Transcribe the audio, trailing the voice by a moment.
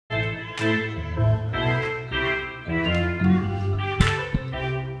And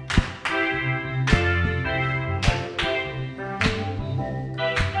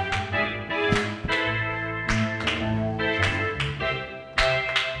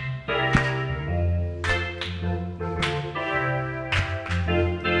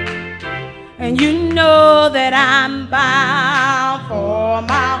you know that I'm bound for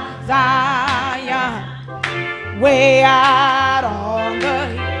Mount Zion, way out on the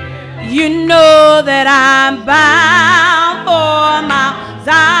hill. You know that I'm bound for Mount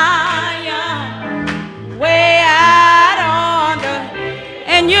Zion, way out on the hill.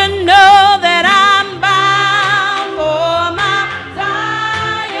 And you know that I'm bound for Mount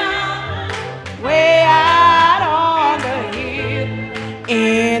Zion, way out on the hill.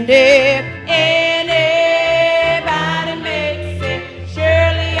 And if anybody makes it,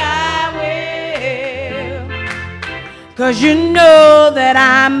 surely I will. 'Cause you know that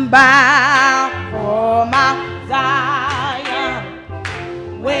I'm bound for Mount Zion,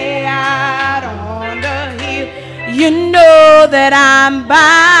 way out on the hill. You know that I'm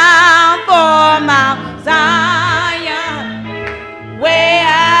bound for Mount Zion, way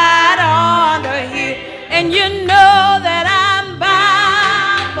out on the hill. And you know that I'm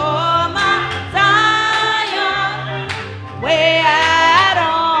bound for Mount Zion, way out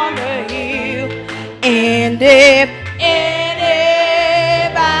on the hill. And if anybody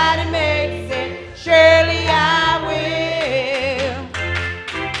makes it, surely I will.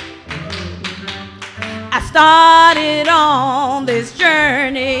 I started on this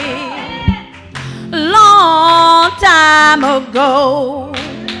journey a long time ago.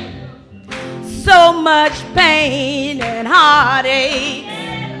 So much pain and heartache,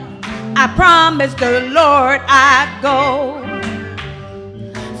 I promised the Lord I'd go.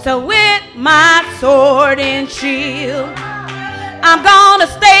 So with my sword and shield, I'm gonna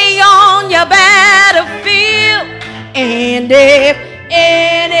stay on your battlefield. And if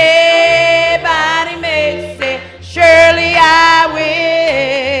anybody makes it, surely I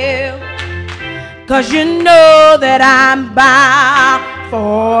will. 'Cause you know that I'm bound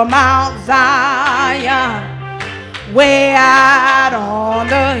for Mount Zion, way out on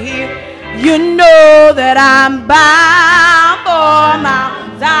the hill. You know that I'm bound for Mount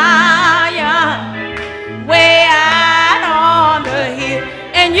Zion, way out on the hill.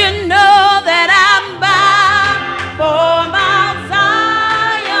 And you know that I'm bound for Mount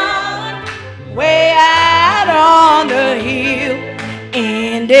Zion, way out on the hill.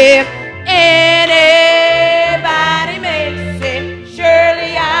 And if anybody makes it,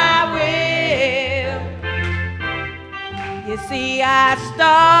 surely I will. You see, I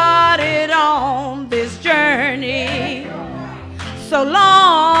started on this journey so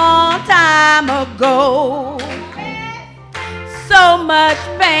long time ago. So much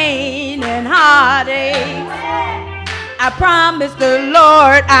pain and heartache, I promised the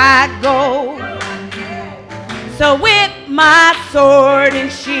Lord I'd go. So with my sword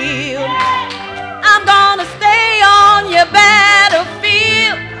and shield, I'm gonna stay on your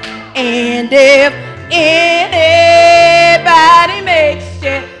battlefield. And if anybody makes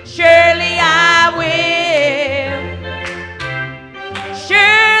it, surely I will.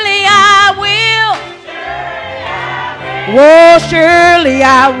 Surely I will. Oh, surely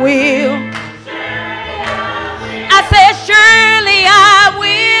I will. I said, surely I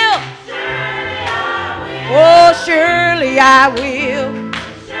will. Oh, surely I will.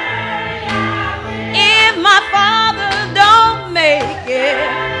 If my father don't make it,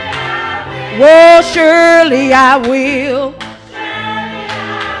 oh, surely I will.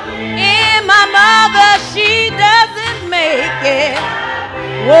 If my mother, she doesn't make it,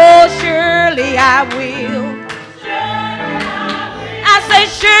 oh, surely I will. I say,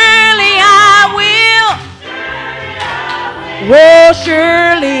 surely I will. Oh,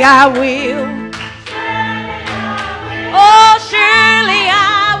 surely I will. Oh, surely I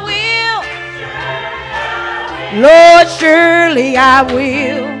will. Lord, surely I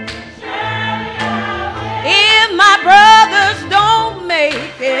will. If my brothers don't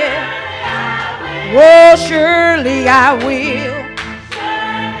make it, oh, surely I will.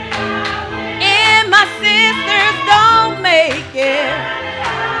 If my sisters don't make it,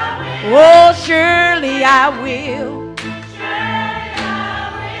 oh, surely I will.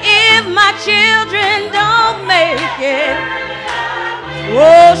 If my children don't make it,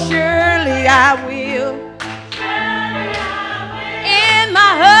 oh, surely I will. If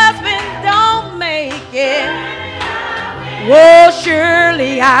my husband don't make it, oh,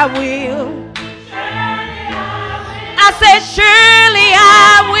 surely I will. I said, surely I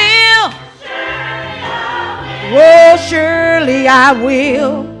will. Oh, surely I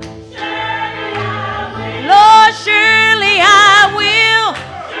will. surely I will.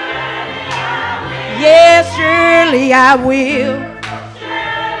 Yes, surely I will.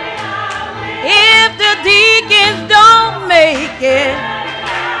 If the deacons don't make it,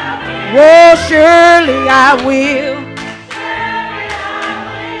 oh, surely I will.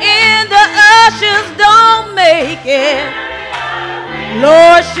 If the ushers don't make it,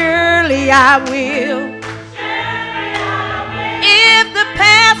 Lord, surely I will. If the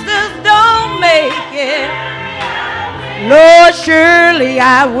pastors don't make it, Lord, surely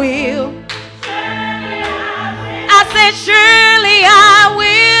I will. I said, surely I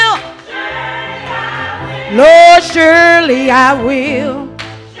will. Lord, surely I will.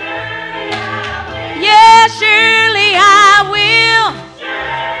 Yeah, surely I will.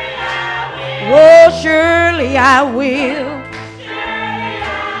 Oh, surely I will.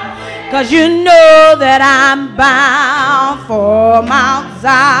 'Cause you know that I'm bound for Mount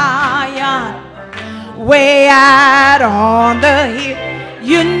Zion, way out on the hill.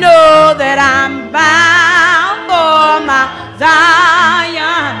 You know that I'm bound for Mount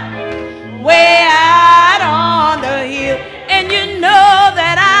Zion, way out on the hill. And you know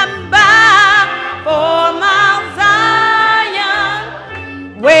that I'm bound for Mount Zion,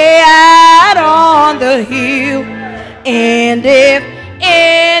 way out on the hill. And if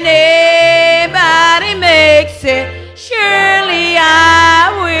anybody makes it, surely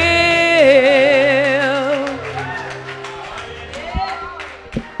I will.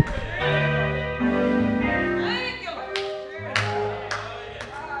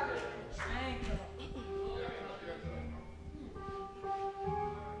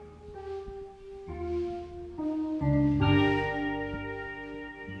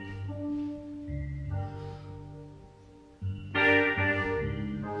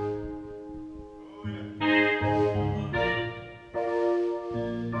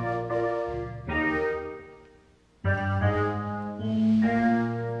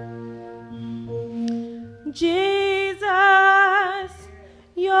 Jesus,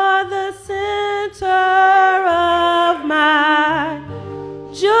 you're the center of my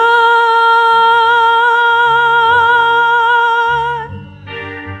joy.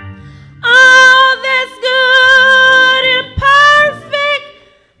 All that's good and perfect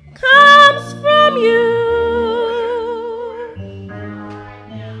comes from you.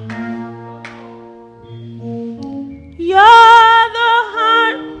 You're the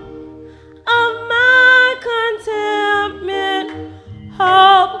heart of my contentment,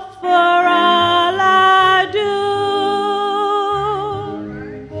 hope for all I do.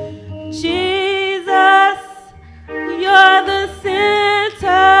 Jesus, you're the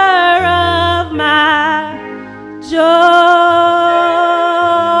center of my joy.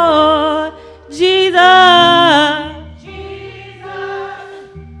 Jesus,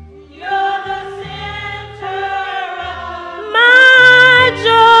 you're the center of my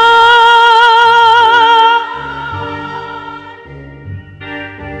joy.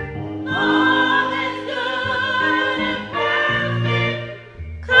 All that's good and perfect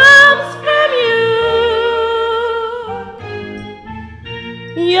comes from you.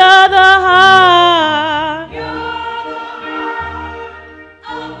 You're the heart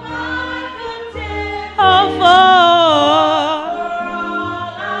of my content. Hope for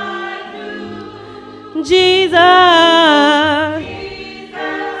all I do. Jesus,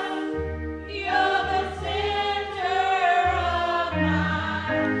 you're the center of my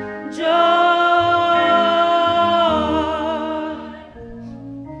joy.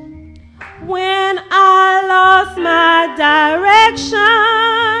 When I lost my direction,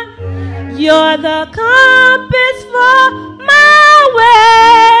 you're the compass for my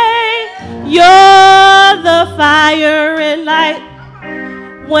way. You're the fire and light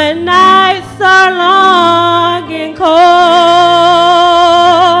when nights are long and cold.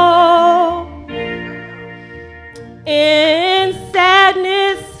 In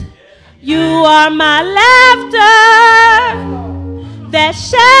sadness, you are my laughter that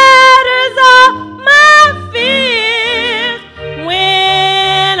shatters all my fears.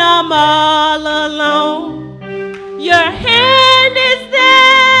 When I'm all alone, your hand is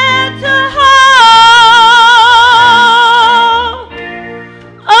there to hold.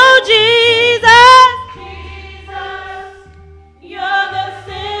 Oh, Jesus, you're the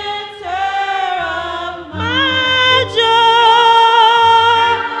center of my joy.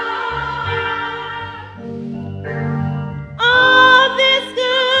 All this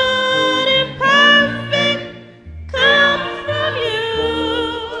good and perfect comes from you.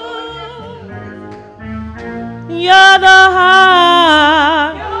 You're the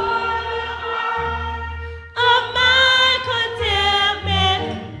heart of my contentment.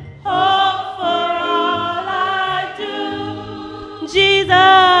 Oh,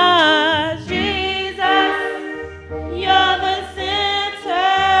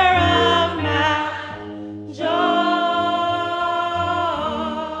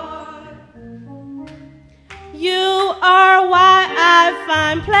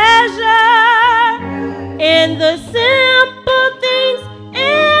 find pleasure in the simple things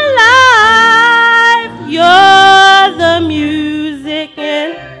in life. You're the music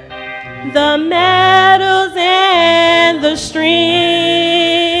and the meadows and the streams,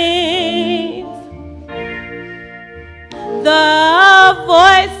 the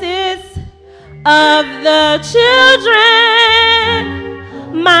voices of the children,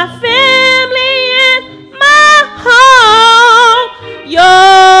 my family and my home.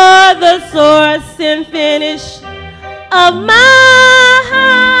 You're the source and finish of my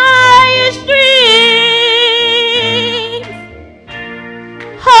highest dreams.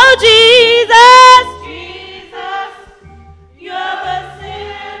 Oh, Jesus, Jesus, you're the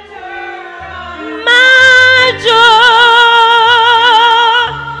center of my joy.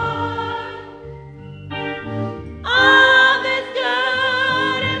 All that's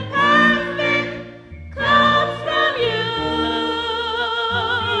good and perfect comes from you.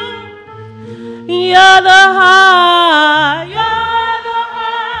 You're the heart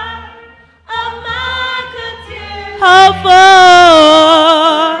of my content. Hope for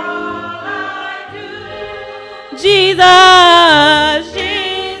Jesus,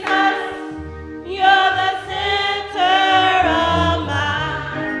 Jesus, you're the center of my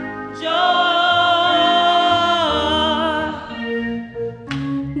joy.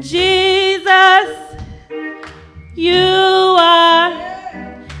 Jesus, you are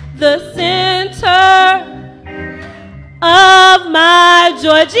the center of my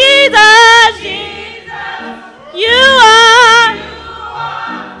joy. Jesus, Jesus, you are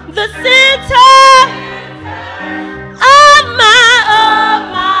the center of my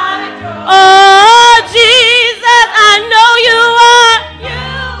joy. Oh, Jesus, I know you are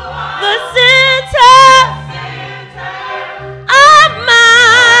the center of my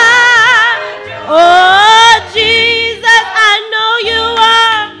joy. Oh, Jesus, I know you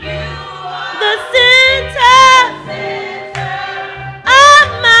are the center of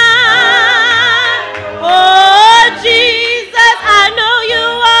my. Oh, Jesus, I know you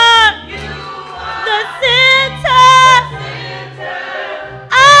are the center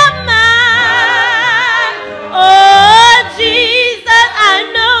of my. Oh, Jesus, I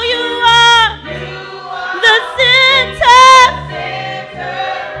know you are the center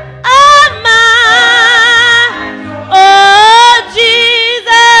of my. Oh,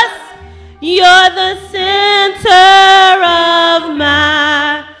 Jesus, you're the center of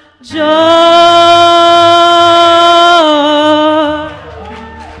my joy.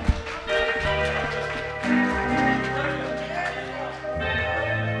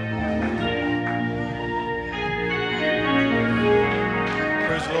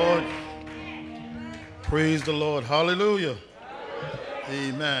 Praise the Lord. Praise the Lord. Hallelujah.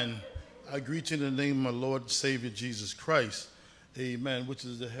 Amen. I greet you in the name of my Lord and Savior Jesus Christ. Amen. Which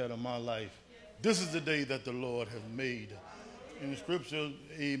is the head of my life. This is the day that the Lord has made. In the scripture,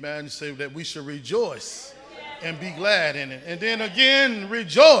 amen, say that we should rejoice and be glad in it. And then again,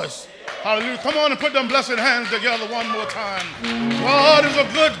 rejoice. Hallelujah. Come on and put them blessed hands together one more time. God is a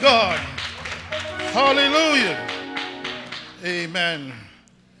good God. Hallelujah. Amen.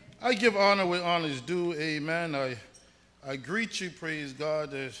 I give honor where honor is due. Amen. I greet you, praise God.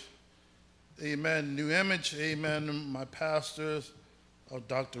 There's, amen, New Image. Amen. My pastors of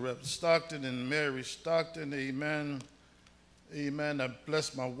Dr. Rep Stockton and Mary Stockton. Amen. Amen. I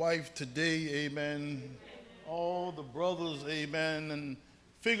bless my wife today. Amen. All the brothers. Amen. And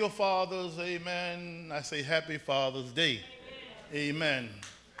figure fathers. Amen. I say happy Father's Day. Amen.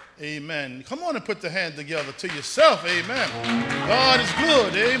 Amen. Come on and put the hand together to yourself. Amen. God is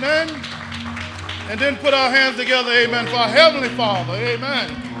good. Amen. And then put our hands together. Amen. For our Heavenly Father. Amen.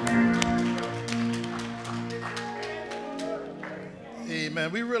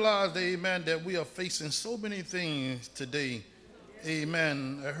 Amen. We realize, amen, that we are facing so many things today.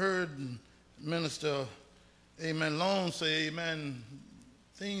 Amen. I heard Minister, amen, Long say, amen,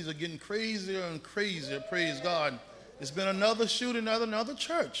 things are getting crazier and crazier. Praise God. It's been another shooting at another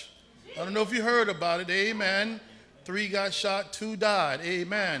church. I don't know if you heard about it. Amen. 3 got shot, 2 died.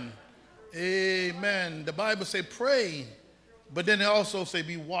 Amen. Amen. The Bible say pray, but then it also say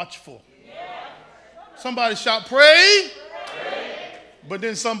be watchful. Somebody shout pray, but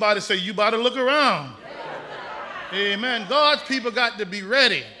then somebody say you better look around. Amen. God's people got to be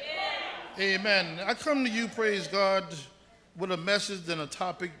ready. Amen. I come to you, praise God, with a message and a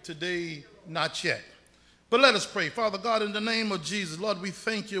topic today, not yet. But let us pray. Father God, in the name of Jesus, Lord, we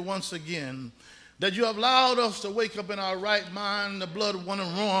thank you once again that you have allowed us to wake up in our right mind, the blood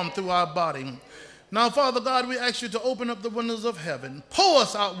running warm through our body. Now, Father God, we ask you to open up the windows of heaven. Pour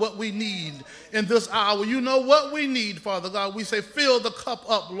us out what we need in this hour. You know what we need, Father God. We say, fill the cup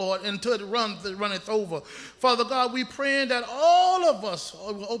up, Lord, until it runneth over. Father God, we praying that all of us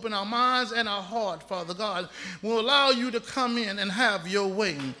will open our minds and our heart, Father God, will allow you to come in and have your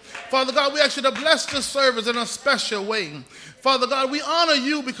way. Father God, we ask you to bless this service in a special way. Father God, we honor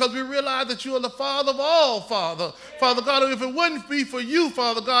you because we realize that you are the Father of all, Father. Father God, if it wouldn't be for you,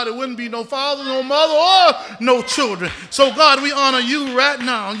 Father God, it wouldn't be no father, no mother, or no children. So, God, we honor you right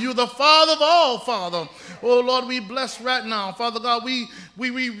now. You're the Father of all, Father. Oh, Lord, we bless right now. Father God, we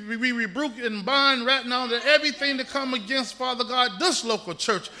rebuke and bind right now that everything that come against, Father God, this local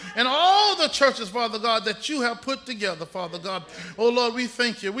church and all the churches, Father God, that you have put together, Father God. Oh, Lord, we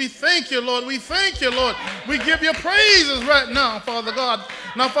thank you. We thank you, Lord. We thank you, Lord. We give you praises right now, Father God.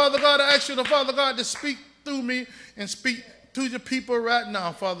 Now, Father God, I ask you, Father God, to speak through me and speak to your people right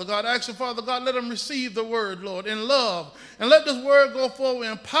now, Father God. I ask you, Father God, let them receive the word, Lord, in love. And let this word go forward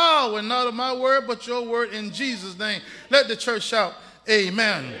in power, not of my word, but your word in Jesus' name. Let the church shout,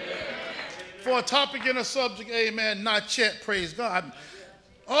 amen. Amen. For a topic and a subject, amen, not yet, praise God.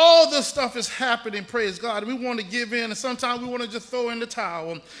 All this stuff is happening, praise God. We want to give in, and sometimes we want to just throw in the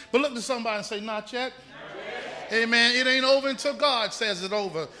towel. But look to somebody and say, not yet. Amen. It ain't over until God says it's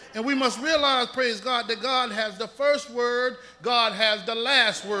over. And we must realize, praise God, that God has the first word. God has the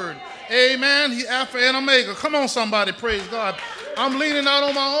last word. Amen. He Alpha and Omega. Come on, somebody. Praise God. I'm leaning not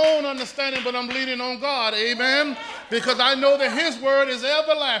on my own understanding, but I'm leaning on God. Amen. Because I know that his word is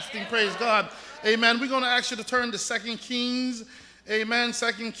everlasting. Praise God. Amen. We're going to ask you to turn to 2 Kings. Amen.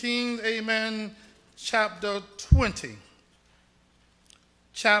 2 Kings. Amen. Chapter 20.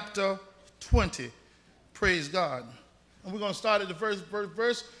 Chapter 20. Praise God. And we're going to start at the first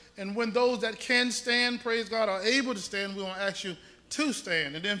verse. And when those that can stand, praise God, are able to stand, we're going to ask you to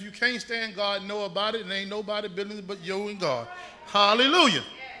stand. And then if you can't stand, God know about it. And ain't nobody business but you and God. Hallelujah.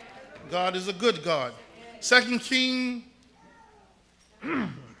 God is a good God. 2 King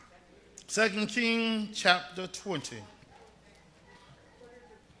chapter 20.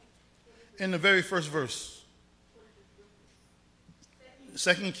 In the very first verse.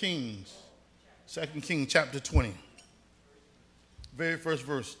 2 Kings chapter 20, very first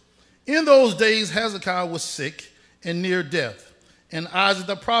verse. In those days Hezekiah was sick and near death. And Isaiah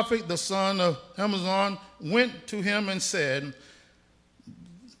the prophet, the son of Amoz, went to him and said,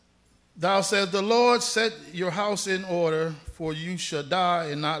 Thou said, the Lord, set your house in order, for you shall die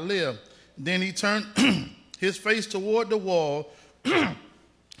and not live. Then he turned his face toward the wall, and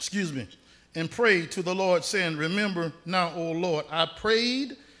prayed to the Lord, saying, Remember now, O Lord, I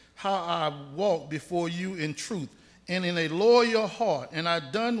prayed how I walked before you in truth and in a loyal heart, and I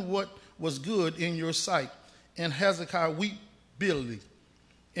done what was good in your sight. And Hezekiah wept bitterly.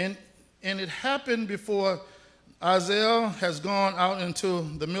 And it happened before Isaiah has gone out into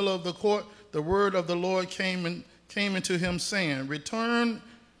the middle of the court, the word of the Lord came into him, saying, Return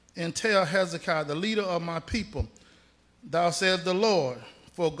and tell Hezekiah, the leader of my people, thou says the Lord,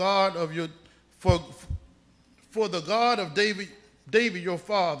 for the God of David your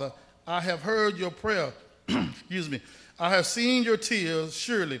father, I have heard your prayer. I have seen your tears.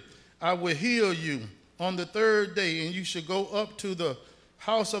 Surely I will heal you on the third day, and you shall go up to the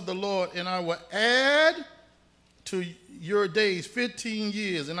house of the Lord, and I will add to your days 15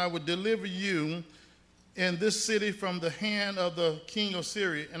 years, and I will deliver you in this city from the hand of the king of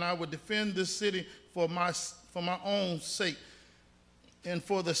Syria, and I will defend this city for my own sake and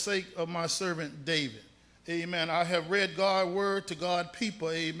for the sake of my servant David. Amen. I have read God's word to God's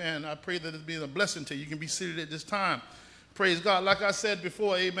people. Amen. I pray that it's been a blessing to you. You can be seated at this time. Praise God. Like I said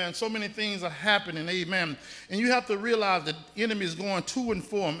before, amen, so many things are happening. Amen. And you have to realize that the enemy is going to and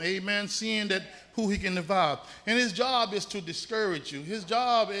from, amen, seeing that who he can devour. And his job is to discourage you. His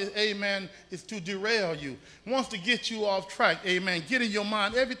job is, amen, is to derail you. Wants to get you off track, amen. Get in your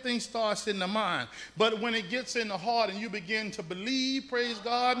mind. Everything starts in the mind. But when it gets in the heart and you begin to believe, praise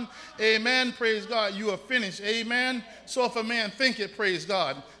God, amen, praise God, you are finished, amen. So if a man think it, praise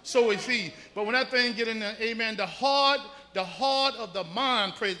God, so is he. But when that thing get in there, amen, the heart of the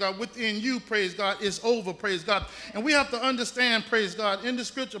mind, praise God, within you, praise God, is over, praise God. And we have to understand, praise God, in the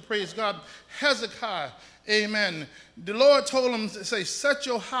scripture, praise God, Hezekiah, amen. The Lord told him to say, set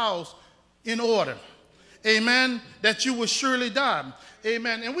your house in order, amen, that you will surely die.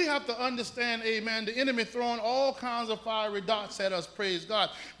 Amen. And we have to understand, amen, the enemy throwing all kinds of fiery darts at us, praise God.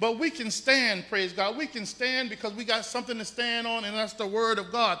 But we can stand, praise God. We can stand because we got something to stand on, and that's the word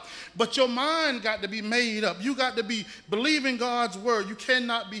of God. But your mind got to be made up. You got to be believing God's word. You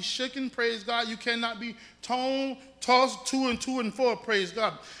cannot be shaken, praise God. You cannot be tossed to and fro, praise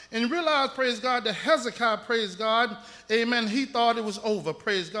God. And realize, praise God, that Hezekiah, praise God, amen, he thought it was over,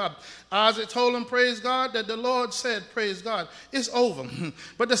 praise God. Isaac told him, praise God, that the Lord said, praise God, it's over.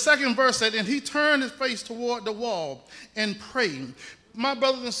 But the second verse said, and he turned his face toward the wall and prayed. My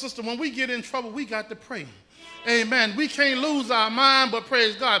brothers and sisters, when we get in trouble, we got to pray. Amen. We can't lose our mind, but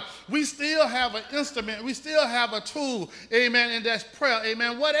praise God, we still have an instrument. We still have a tool. Amen. And that's prayer.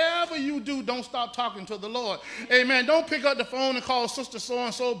 Amen. Whatever you do, don't stop talking to the Lord. Amen. Don't pick up the phone and call sister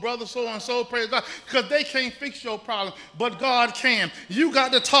so-and-so, brother so-and-so, praise God, because they can't fix your problem, but God can. You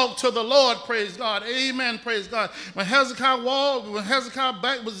got to talk to the Lord, praise God. Amen. Praise God. When Hezekiah's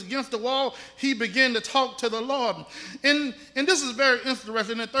back was against the wall, he began to talk to the Lord. And this is very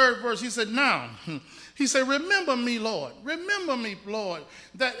interesting. In the third verse, he said, now, he said, remember me, Lord. Remember me, Lord,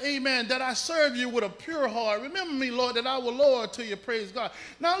 that, amen, that I serve you with a pure heart. Remember me, Lord, that I will loyal to you, praise God.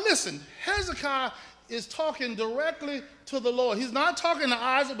 Now, listen, Hezekiah is talking directly to the Lord. He's not talking to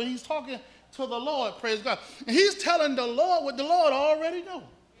Isaac, but he's talking to the Lord, praise God. And he's telling the Lord what the Lord already knows.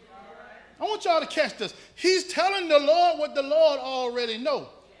 I want y'all to catch this. He's telling the Lord what the Lord already knows.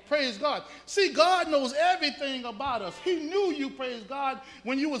 Praise God. See, God knows everything about us. He knew you, praise God,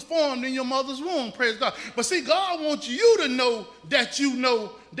 when you was formed in your mother's womb, praise God. But see, God wants you to know that you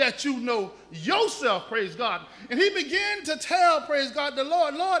know yourself, praise God. And he began to tell, praise God, the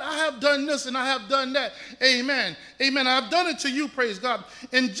Lord, Lord, I have done this and I have done that. Amen. Amen. I've done it to you, praise God.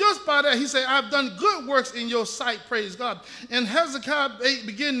 And just by that, he said, I've done good works in your sight, praise God. And Hezekiah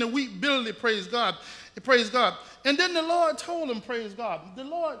began to weep bitterly, praise God. Praise God. And then the Lord told him, praise God. The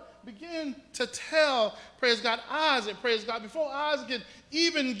Lord began to tell, praise God, Isaac, praise God, before Isaac could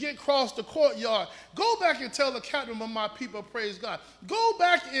even get across the courtyard, go back and tell the captain of my people, praise God. Go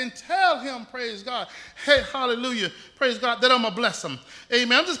back and tell him, praise God, hey, hallelujah, praise God, that I'm going to bless him.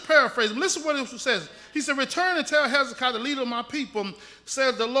 Amen. I'm just paraphrasing. Listen to what it says. He said, return and tell Hezekiah, the leader of my people,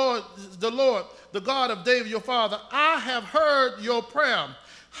 says the Lord, the God of David, your father, I have heard your prayer.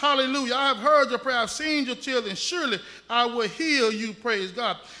 Hallelujah. I have heard your prayer. I've seen your children. Surely I will heal you, praise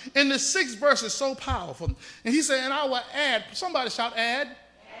God. And the 6th verse is so powerful. And he said, and I will add. Somebody shout, add.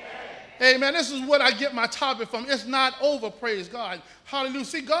 Amen. This is what I get my topic from. It's not over, praise God. Hallelujah.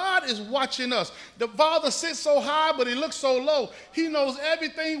 See, God is watching us. The Father sits so high, but he looks so low. He knows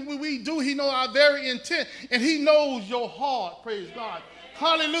everything we do. He knows our very intent, and he knows your heart, praise God.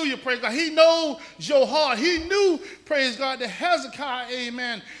 Hallelujah, praise God. He knows your heart. He knew, praise God, that Hezekiah,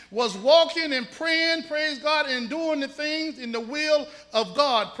 amen, was walking and praying, praise God, and doing the things in the will of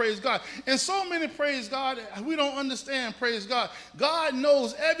God, praise God. And so many, praise God, we don't understand, praise God. God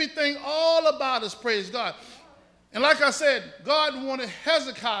knows everything all about us, praise God. And like I said, God wanted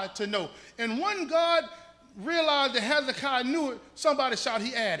Hezekiah to know. And when God realized that Hezekiah knew it, somebody shout,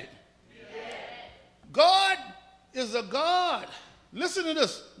 he added. Yeah. God is a God. Listen to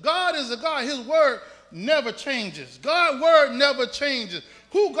this. God is a God. His word never changes. God's word never changes.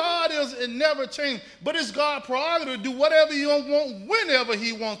 Who God is, it never changes. But it's God's prerogative to do whatever he wants, whenever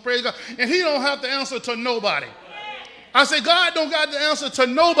he wants. Praise God. And he don't have to answer to nobody. I say God don't got to answer to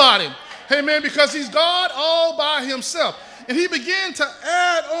nobody. Amen. Because he's God all by himself. And he began to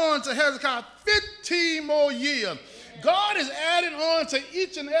add on to Hezekiah 15 more years. God is adding on to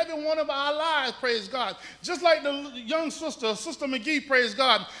each and every one of our lives, praise God. Just like the young sister McGee, praise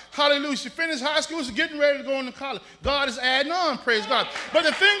God. Hallelujah. She finished high school. She's getting ready to go into college. God is adding on, praise God. But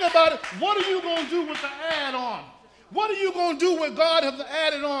the thing about it, what are you going to do with the add-on? What are you going to do with God has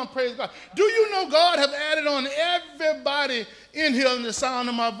added on, praise God? Do you know God has added on everybody in here in the sound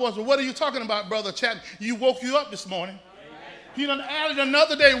of my voice? But what are you talking about, Brother Chapman? You woke you up this morning. He done added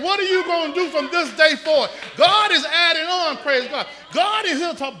another day. What are you going to do from this day forward? God is adding on, praise God. God is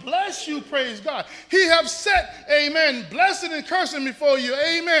here to bless you, praise God. He have set, amen, blessing and cursing before you,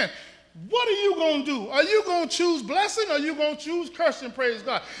 amen. What are you going to do? Are you going to choose blessing or are you going to choose cursing, praise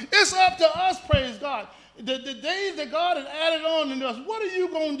God? It's up to us, praise God. The days that God has added on to us, what are you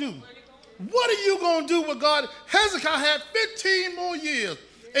going to do? What are you going to do with God? Hezekiah had 15 more years,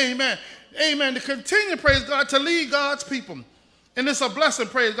 amen, amen, to continue, praise God, to lead God's people. And it's a blessing,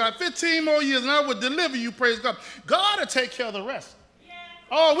 praise God. 15 more years and I will deliver you, praise God. God will take care of the rest. Yeah.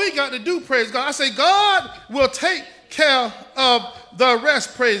 All we got to do, praise God. I say God will take care of the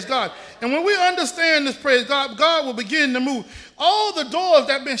rest, praise God. And when we understand this, praise God, God will begin to move. All the doors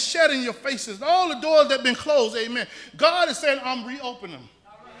that have been shut in your faces, all the doors that have been closed, amen. God is saying, I'm reopening them.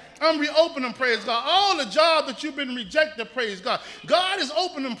 I'm reopening them, praise God. All the jobs that you've been rejected, praise God. God is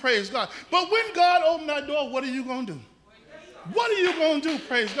opening them, praise God. But when God opens that door, what are you going to do? What are you going to do,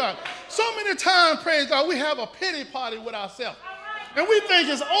 praise God? So many times, praise God, we have a pity party with ourselves. And we think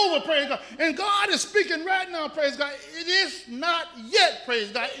it's over, praise God. And God is speaking right now, praise God. It is not yet,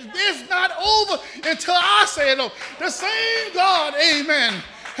 praise God. It's not over until I say it over. The same God, amen.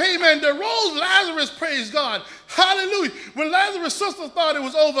 Amen. That rose Lazarus, praise God. Hallelujah. When Lazarus' sister thought it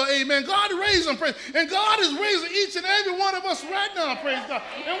was over, amen, God raised him, praise. And God is raising each and every one of us right now, praise God.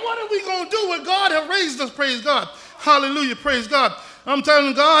 And what are we going to do when God has raised us, praise God? Hallelujah, praise God. I'm telling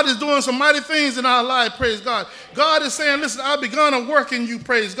you, God is doing some mighty things in our life, praise God. God is saying, listen, I've begun a work in you,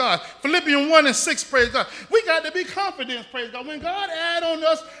 praise God. Philippians 1:6, praise God. We got to be confident, praise God. When God add on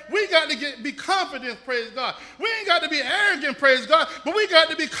us, we got to be confident, praise God. We ain't got to be arrogant, praise God, but we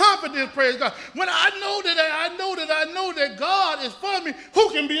got to be confident, praise God. When I know that God is for me, who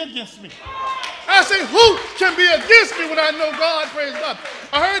can be against me? I say, who can be against me when I know God, praise God?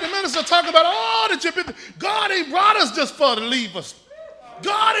 I heard the minister talk about all that you've been. God ain't brought us just for to leave us.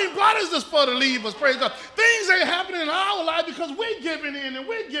 God ain't brought us just for to leave us, praise God. Things ain't happening in our life because we're giving in and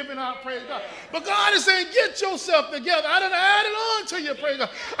we're giving out, praise God. But God is saying, get yourself together. I done added on to you, praise God.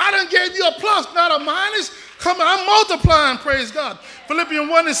 I done gave you a plus, not a minus. Come on, I'm multiplying, praise God. Philippians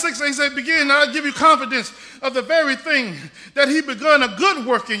 1:6, he said, begin, I'll give you confidence of the very thing that he begun a good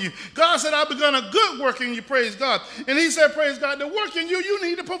work in you. God said, I begun a good work in you, praise God. And he said, praise God, the work in you, you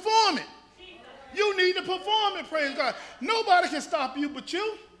need to perform it. You need to perform it, praise God. Nobody can stop you but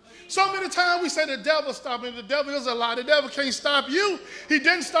you. So many times we say the devil stopped me. The devil is a lie. The devil can't stop you. He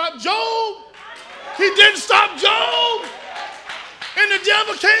didn't stop Job. He didn't stop Job. And the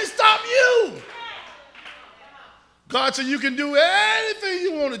devil can't stop you. God said you can do anything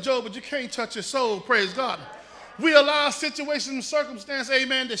you want to Job, but you can't touch his soul, praise God. We allow situations and circumstances,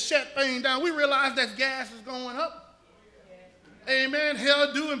 amen, to shut things down. We realize that gas is going up. Amen.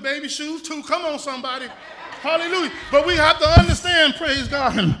 Hairdo and baby shoes too. Come on, somebody. Hallelujah. But we have to understand, praise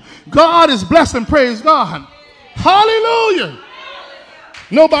God. God is blessing, praise God. Hallelujah.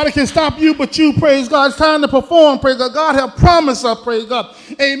 Nobody can stop you but you, praise God. It's time to perform, praise God. God has promised us, praise God.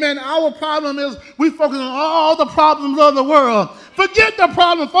 Amen. Our problem is we focus on all the problems of the world. Forget the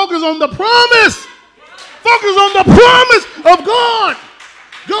problem. Focus on the promise. Focus on the promise of God.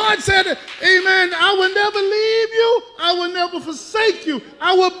 God said, amen, I will never leave you. I will never forsake you.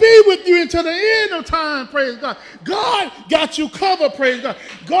 I will be with you until the end of time, praise God. God got you covered, praise God.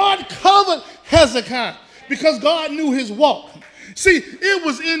 God covered Hezekiah because God knew his walk. See, it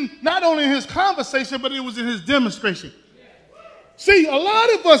was in not only in his conversation, but it was in his demonstration. See, a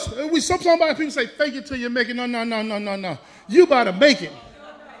lot of us, sometimes people say, fake it till you make it. No. You about to make it.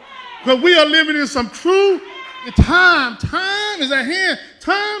 Because we are living in some true time. Time is at hand.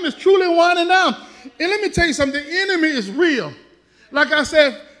 Time is truly winding down. And let me tell you something. The enemy is real. Like I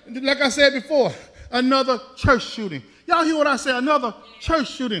said before, another church shooting. Y'all hear what I say? Another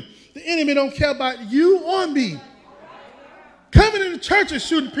church shooting. The enemy don't care about you or me. Coming in the church and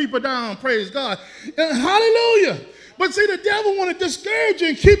shooting people down, praise God. Hallelujah. But see, the devil want to discourage you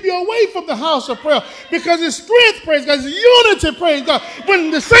and keep you away from the house of prayer because it's strength, praise God. It's unity, praise God.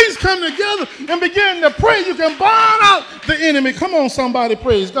 When the saints come together and begin to pray, you can burn out the enemy. Come on, somebody,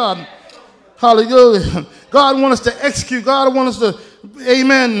 praise God. Hallelujah. God wants us to execute. God wants us to,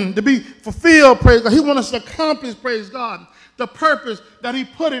 amen, to be fulfilled, praise God. He wants us to accomplish, praise God, the purpose that he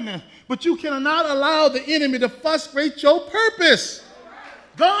put in there. But you cannot allow the enemy to frustrate your purpose.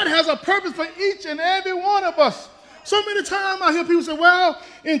 God has a purpose for each and every one of us. So many times I hear people say, well,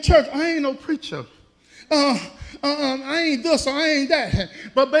 in church, I ain't no preacher. I ain't this or I ain't that.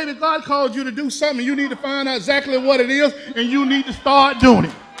 But baby, God called you to do something. You need to find out exactly what it is, and you need to start doing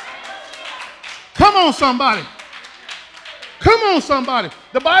it. Come on, somebody. Come on, somebody.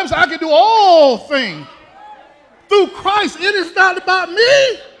 The Bible says I can do all things through Christ. It is not about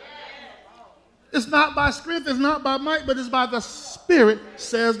me. It's not by strength. It's not by might, but it's by the Spirit,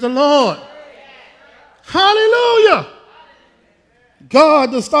 says the Lord. Hallelujah.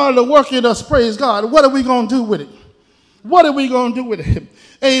 God has started to work in us, praise God. What are we going to do with it? What are we going to do with it?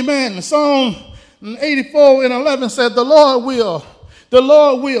 Amen. Psalm 84:11 said, the Lord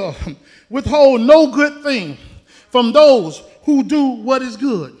will withhold no good thing from those who do what is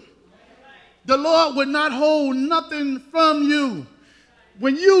good. The Lord would not hold nothing from you.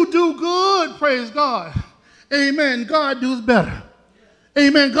 When you do good, praise God, amen, God does better.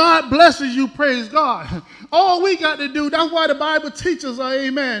 Amen. God blesses you, praise God. All we got to do, that's why the Bible teaches,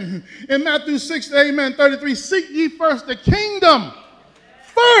 amen, in Matthew 6, amen, 33, seek ye first the kingdom.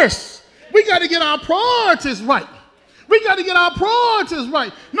 First, we got to get our priorities right. We got to get our priorities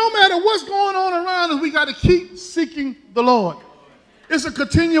right. No matter what's going on around us, we got to keep seeking the Lord. It's a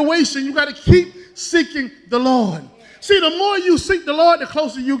continuation. You got to keep seeking the Lord. See, the more you seek the Lord, the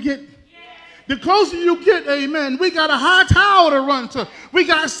closer you get. The closer you get, amen, we got a high tower to run to. We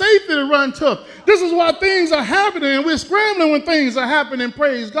got safety to run to. This is why things are happening, and we're scrambling when things are happening,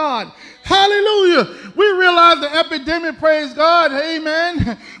 praise God. Hallelujah. We realize the epidemic, praise God,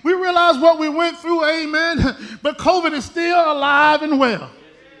 amen. We realize what we went through, amen. But COVID is still alive and well.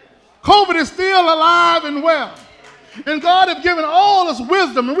 COVID is still alive and well. And God has given all us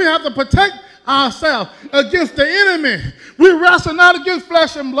wisdom, and we have to protect ourselves against the enemy. We wrestle not against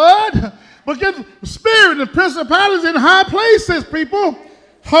flesh and blood, but against spirit and principalities in high places, people.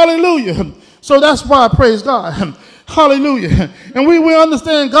 Hallelujah. So that's why, praise God. Hallelujah. And we will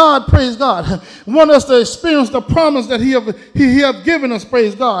understand God, praise God, want us to experience the promise that he have given us,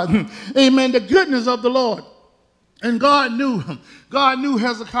 praise God. Amen. The goodness of the Lord. And God knew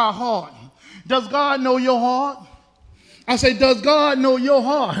Hezekiah's heart. Does God know your heart? I say, does God know your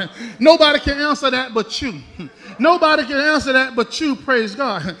heart? Nobody can answer that but you. Nobody can answer that but you, praise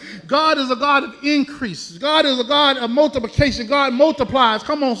God. God is a God of increase. God is a God of multiplication. God multiplies.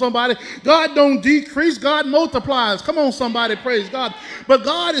 Come on, somebody. God don't decrease. God multiplies. Come on, somebody, praise God. But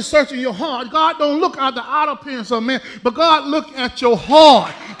God is searching your heart. God don't look at the outer appearance of man, but God look at your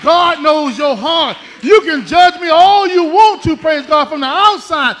heart. God knows your heart. You can judge me all you want to, praise God, from the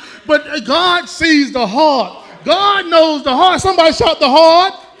outside, but God sees the heart. God knows the heart. Somebody shout the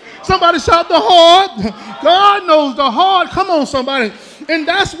heart. Somebody shout the heart. God knows the heart. Come on, somebody. And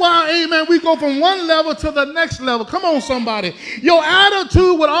that's why, amen, we go from one level to the next level. Come on, somebody. Your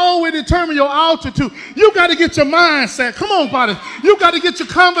attitude would always determine your altitude. You got to get your mindset. Come on, buddy. You got to get your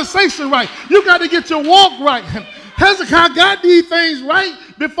conversation right. You got to get your walk right. Hezekiah got these things right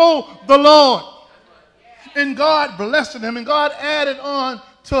before the Lord. And God blessed him, and God added on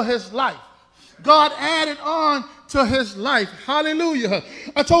to his life. God added on to his life. Hallelujah.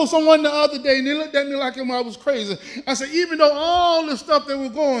 I told someone the other day, and they looked at me like I was crazy. I said, even though all the stuff that we're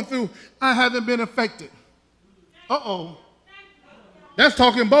going through, I haven't been affected. Uh-oh. That's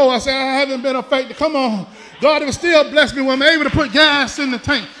talking bold. I said, I haven't been affected. Come on. God has still blessed me when I'm able to put gas in the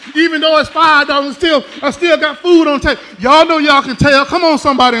tank. Even though it's $5, I still got food on the tank. Y'all know y'all can tell. Come on,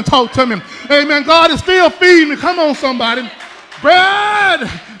 somebody, and talk to me. Amen. God is still feeding me. Come on, somebody. Bread.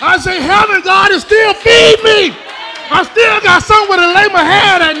 I say, heaven, God is still feeding me. I still got somewhere to lay my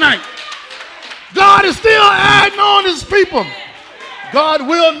head at night. God is still adding on his people. God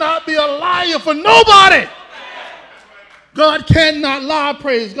will not be a liar for nobody. God cannot lie,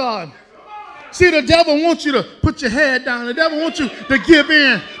 praise God. See, the devil wants you to put your head down. The devil wants you to give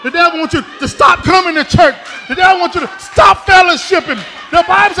in. The devil wants you to stop coming to church. The devil wants you to stop fellowshipping. The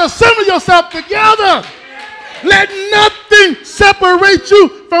Bible says, assemble yourself together. Let nothing separate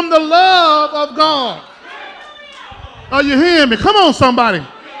you from the love of God. Are you hearing me? Come on, somebody.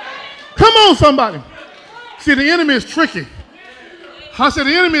 Come on, somebody. See, the enemy is tricky. I said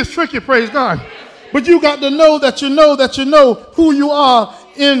the enemy is tricky, praise God. But you got to know that you know who you are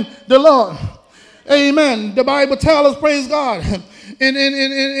in the Lord. Amen. The Bible tells us, praise God, in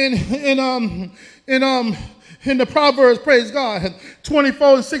the Proverbs, praise God,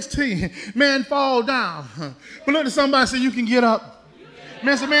 24:16, man fall down. But look at somebody and say, you can get up.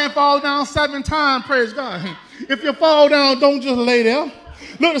 Man, say, man fall down 7 times, praise God. If you fall down, don't just lay there.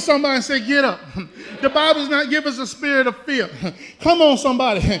 Look at somebody and say, get up. The Bible does not give us a spirit of fear. Come on,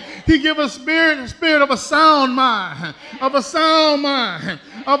 somebody. He gives us a spirit of a sound mind. Of a sound mind.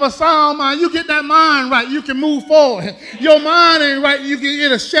 Of a sound mind. You get that mind right, you can move forward. Your mind ain't right,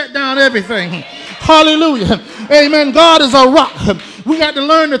 it'll shut down everything. Hallelujah. Amen. God is a rock. We got to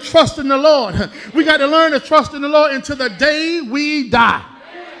learn to trust in the Lord. We got to learn to trust in the Lord until the day we die.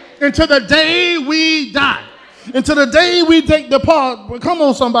 Until the day we die. Until the day we take the part. Come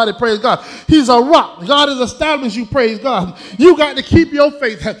on, somebody, praise God. He's a rock. God has established you, praise God. You got to keep your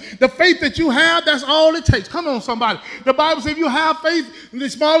faith. The faith that you have, that's all it takes. Come on, somebody. The Bible says if you have faith,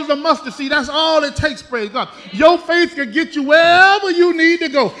 as small as a mustard seed, that's all it takes, praise God. Your faith can get you wherever you need to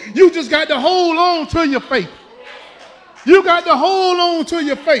go. You just got to hold on to your faith. You got to hold on to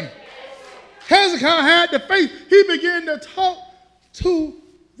your faith. Hezekiah had the faith. He began to talk to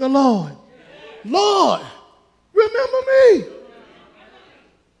the Lord. Lord, remember me.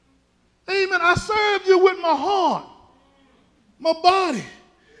 Amen. I served you with my heart, my body,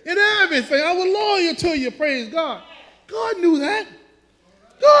 and everything. I was loyal to you, praise God. God knew that.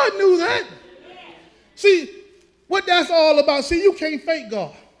 God knew that. See, what that's all about. See, you can't fake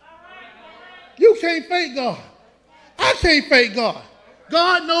God. You can't fake God. I can't fake God.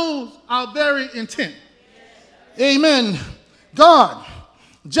 God knows our very intent. Amen. God,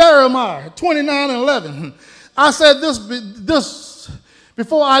 Jeremiah 29:11. I said this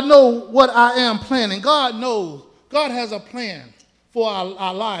before I know what I am planning. God knows. God has a plan for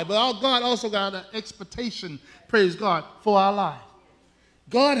our life. But God also got an expectation, praise God, for our life.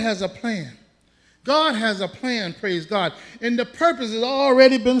 God has a plan. God has a plan, praise God. And the purpose has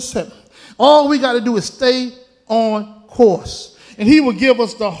already been set. All we got to do is stay on course. And he will give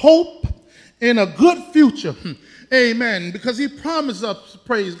us the hope in a good future. Amen. Because he promised us,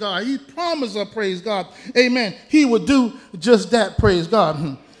 praise God. He promised us, praise God. Amen. He will do just that, praise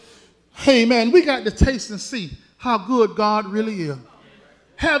God. Amen. We got to taste and see how good God really is.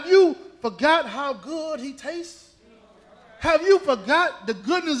 Have you forgot how good he tastes? Have you forgot the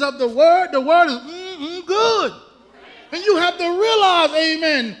goodness of the word? The word is good. And you have to realize,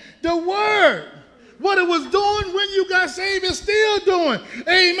 amen, the word, what it was doing when you got saved, is still doing.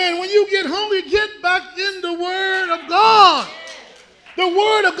 Amen. When you get hungry, get back in the word of God. The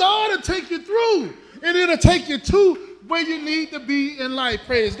word of God will take you through. And it'll take you to where you need to be in life.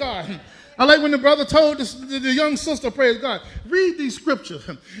 Praise God. I like when the brother told the young sister, praise God, read these scriptures.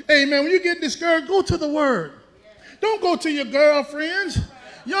 Amen. When you get discouraged, go to the word. Don't go to your girlfriends.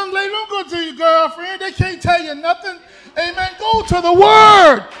 Young lady, don't go to your girlfriend. They can't tell you nothing. Amen. Go to the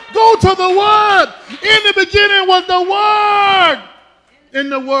word. Go to the word. In the beginning was the word.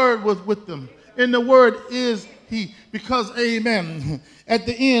 And the word was with them. And the word is he. Because, amen, at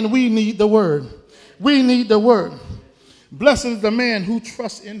the end, we need the word. We need the word. Blessed is the man who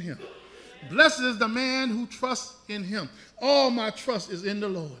trusts in him. Blessed is the man who trusts in him. All my trust is in the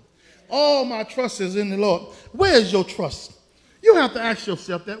Lord. All my trust is in the Lord. Where is your trust? You have to ask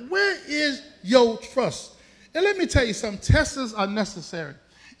yourself that. Where is your trust? And let me tell you something. Tests are necessary.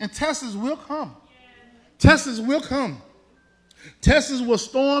 And tests will come. Tests will come. Tests will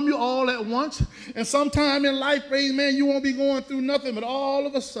storm you all at once. And sometime in life, amen, you won't be going through nothing. But all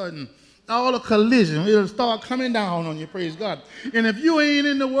of a sudden, all a collision, it'll start coming down on you, praise God. And if you ain't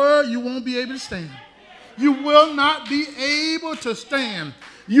in the word, you won't be able to stand. You will not be able to stand.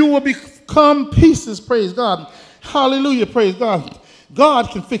 You will become pieces, praise God. Hallelujah, praise God. God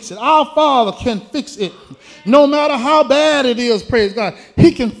can fix it. Our Father can fix it. No matter how bad it is, praise God,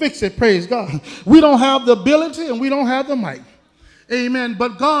 he can fix it, praise God. We don't have the ability and we don't have the might. Amen.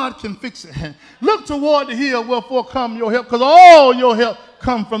 But God can fix it. Look toward the hill wherefore come your help, because all your help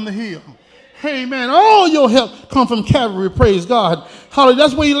come from the hill. Amen. All your help come from Calvary, praise God. Hallelujah.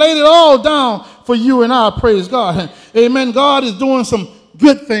 That's where he laid it all down for you and I, praise God. Amen. God is doing some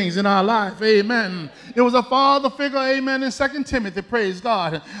good things in our life. Amen. It was a father figure, amen, in 2 Timothy, praise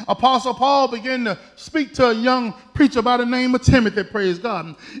God. Apostle Paul began to speak to a young preacher by the name of Timothy, praise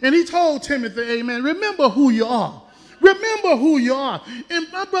God. And he told Timothy, amen, remember who you are. Remember who you are. And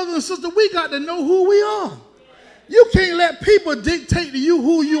my brothers and sisters, we got to know who we are. You can't let people dictate to you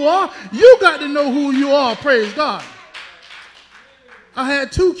who you are. You got to know who you are, praise God. I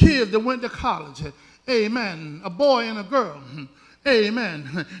had 2 kids that went to college. Amen. A boy and a girl.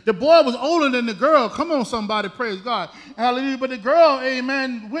 Amen. The boy was older than the girl. Come on, somebody, praise God. Hallelujah. But the girl,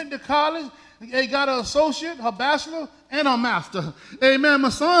 amen, went to college. They got her associate, her bachelor, and her master. Amen. My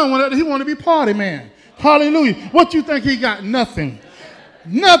son, he wanted to be party man. Hallelujah. What you think he got? Nothing.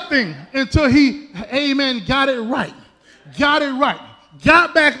 Nothing until he, amen, got it right. Got it right.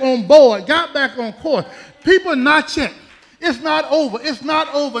 Got back on board. Got back on course. People, not yet. It's not over. It's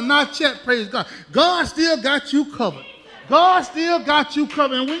not over. Not yet, praise God. God still got you covered. God still got you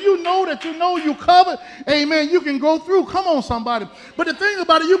covered. And when you know that you know you covered, amen, you can go through. Come on, somebody. But the thing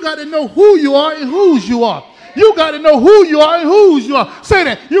about it, you got to know who you are and whose you are. You got to know who you are and whose you are. Say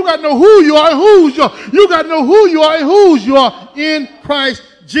that. You got to know who you are and whose you are. You got to know who you are and whose you are in Christ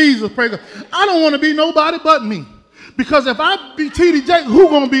Jesus. Praise God. I don't want to be nobody but me. Because if I be T.D. Jakes, who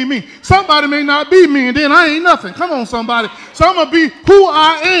going to be me? Somebody may not be me, and then I ain't nothing. Come on, somebody. So I'm going to be who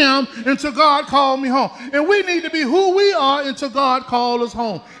I am until God call me home. And we need to be who we are until God call us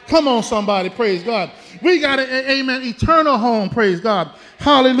home. Come on, somebody. Praise God. We got an, amen, eternal home. Praise God.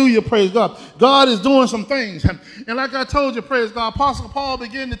 Hallelujah. Praise God. God is doing some things. And like I told you, praise God, Apostle Paul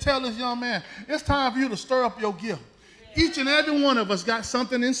began to tell this young man, it's time for you to stir up your gift. Each and every one of us got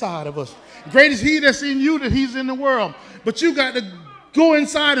something inside of us. Great is he that's in you that he's in the world. But you got to go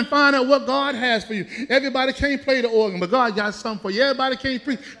inside and find out what God has for you. Everybody can't play the organ, but God got something for you. Everybody can't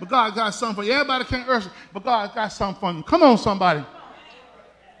preach, but God got something for you. Everybody can't usher, but God got something for you. Come on, somebody.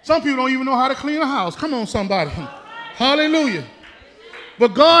 Some people don't even know how to clean a house. Come on, somebody. Hallelujah.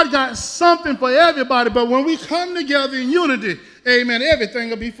 But God got something for everybody. But when we come together in unity, amen,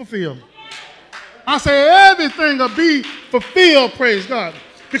 everything will be fulfilled. I say everything will be fulfilled, praise God.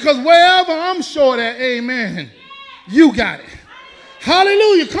 Because wherever I'm short at, amen, you got it.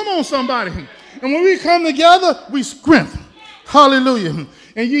 Hallelujah. Come on, somebody. And when we come together, we strengthen. Hallelujah.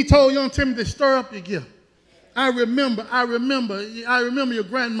 And ye told young Timothy to stir up your gift. I remember your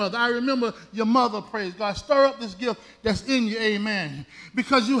grandmother. I remember your mother, praise God. Stir up this gift that's in you, amen.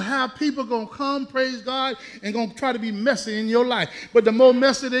 Because you have people going to come, praise God, and going to try to be messy in your life. But the more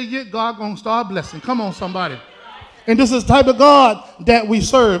messy they get, God going to start blessing. Come on, somebody. And this is the type of God that we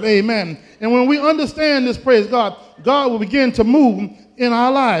serve, amen. And when we understand this, praise God, God will begin to move in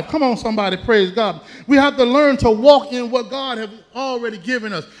our life. Come on, somebody, praise God. We have to learn to walk in what God has already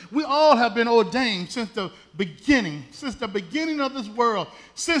given us. We all have been ordained since the beginning of this world,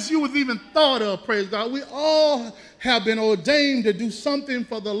 since you was even thought of, praise God. We all have been ordained to do something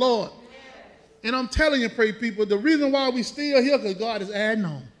for the Lord. And I'm telling you, praise people, the reason why we still here, because God is adding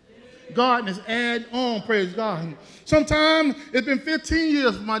on. God is adding on, praise God. Sometimes it's been 15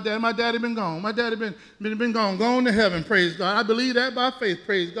 years for my dad. My daddy been gone. My daddy been gone to heaven, praise God. I believe that by faith,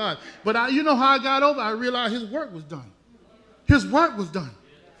 praise God. But you know how I got over? I realized his work was done. His work was done.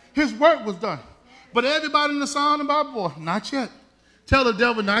 His work was done. But everybody in the sound of my voice, not yet. Tell the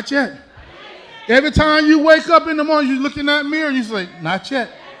devil, not yet. Every time you wake up in the morning, you look in that mirror and you say, not yet.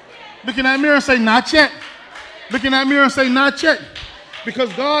 Look in that mirror and say, not yet. Look in that mirror and say, not yet.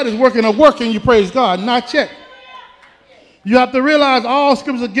 Because God is working a work in you, praise God, not yet. You have to realize all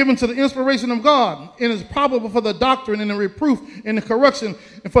scriptures are given to the inspiration of God, and it's probable for the doctrine and the reproof and the correction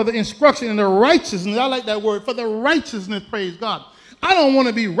and for the instruction and the righteousness. I like that word, for the righteousness, praise God. I don't want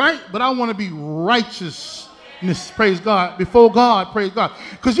to be right, but I want to be righteousness, praise God, before God, praise God.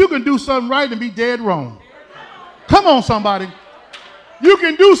 Because you can do something right and be dead wrong. Come on, somebody. You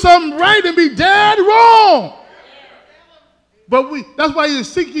can do something right and be dead wrong. But that's why you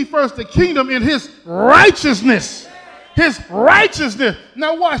seek ye first the kingdom in his righteousness. His righteousness.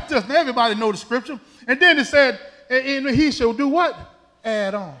 Now watch this. Now everybody know the scripture. And then it said, and he shall do what?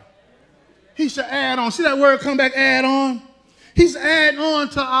 Add on. He shall add on. See that word come back, add on? He's adding on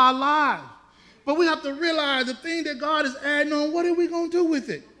to our lives. But we have to realize the thing that God is adding on, what are we going to do with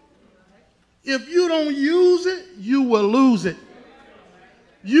it? If you don't use it, you will lose it.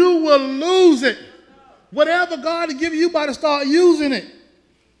 You will lose it. Whatever God has given you, you got to start using it.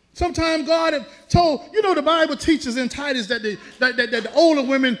 Sometimes God has told, you know, the Bible teaches in Titus that the older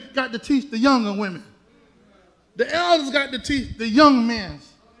women got to teach the younger women. The elders got to teach the young men.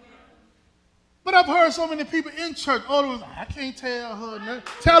 But I've heard so many people in church, older ones, I can't tell her nothing.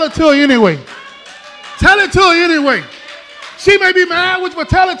 Tell it to her anyway. Tell it to her anyway. She may be mad with you, but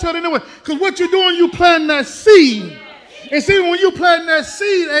tell it to her anyway. Because what you're doing, you planting that seed. And see, when you plant that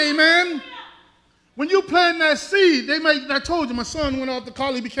seed, amen, when you plant that seed, I told you, my son went off to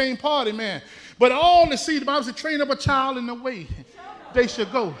college, he became party man. But all the seed, the Bible said, train up a child in the way they should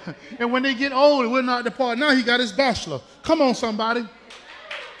go. And when they get older, we're not depart. Now he got his bachelor. Come on, somebody.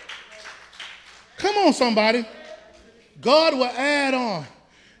 Come on, somebody. God will add on.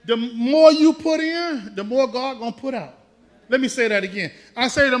 The more you put in, the more God going to put out. Let me say that again. I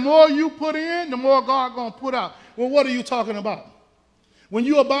say the more you put in, the more God going to put out. Well, what are you talking about? When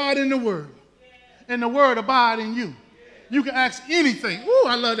you abide in the word, and the word abide in you, you can ask anything. Ooh,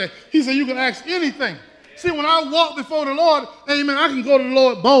 I love that. He said you can ask anything. See, when I walk before the Lord, amen, I can go to the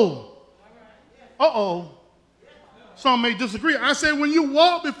Lord bold. Uh-oh. Some may disagree. I said when you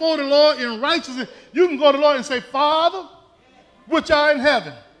walk before the Lord in righteousness, you can go to the Lord and say, Father, which art in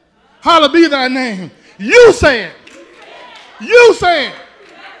heaven, hallowed be thy name. You say it. You say it.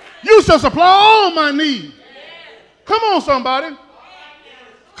 You shall supply all my needs. Come on, somebody.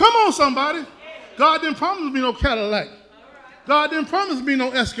 Come on, somebody. God didn't promise me no Cadillac. God didn't promise me no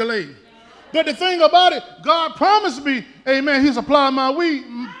Escalade. But the thing about it, God promised me, amen, he supplied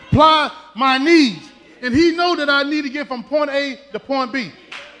my needs. And he know that I need to get from point A to point B.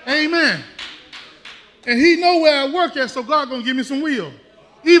 Amen. And he know where I work at, so God going to give me some wheel.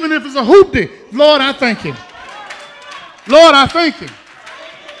 Even if it's a hoopty. Lord, I thank you. Lord, I thank you.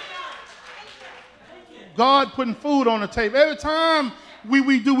 God putting food on the table. Every time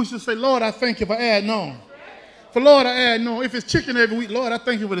we do, we should say, Lord, I thank you for adding on. For Lord, I add on. If it's chicken every week, Lord, I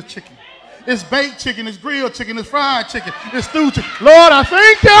thank you for the chicken. It's baked chicken, it's grilled chicken, it's fried chicken, it's stewed chicken. Lord, I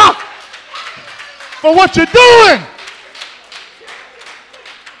thank you for what you're doing.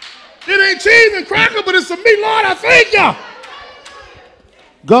 It ain't cheese and cracker, but it's some meat. Lord, I thank you.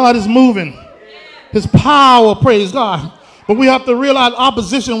 God is moving. His power, praise God. But we have to realize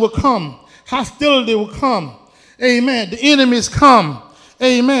opposition will come. Hostility will come. Amen. The enemies come.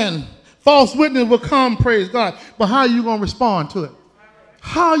 Amen. False witness will come, praise God. But how are you going to respond to it?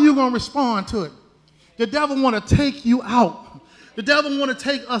 How are you going to respond to it? The devil want to take you out. The devil want to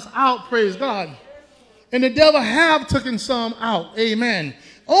take us out, praise God. And the devil have taken some out, amen,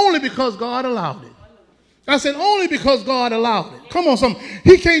 only because God allowed it. I said only because God allowed it. Come on,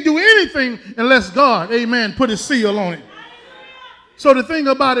 he can't do anything unless God, amen, put his seal on it. So the thing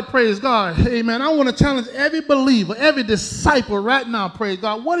about it, praise God, amen, I want to challenge every believer, every disciple right now, praise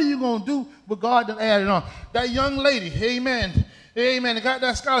God. What are you going to do with God that added on? That young lady, amen, that got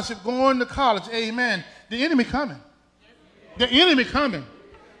that scholarship going to college, amen. The enemy coming. The enemy coming.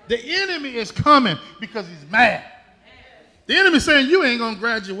 The enemy is coming because he's mad. The enemy saying, you ain't going to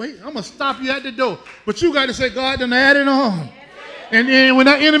graduate. I'm going to stop you at the door. But you got to say, God done added on. And then when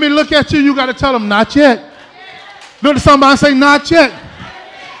that enemy look at you, you got to tell him, not yet. Look at somebody and say, not yet.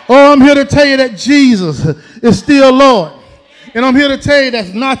 Oh, I'm here to tell you that Jesus is still Lord. And I'm here to tell you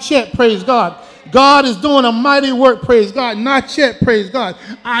that's not yet, praise God. God is doing a mighty work, praise God. Not yet, praise God.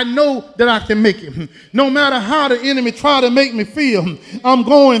 I know that I can make it. No matter how the enemy try to make me feel, I'm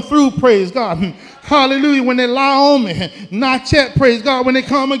going through, praise God. Hallelujah. When they lie on me, not yet, praise God. When they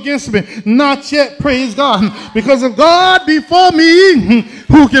come against me, not yet, praise God. Because if God be for me,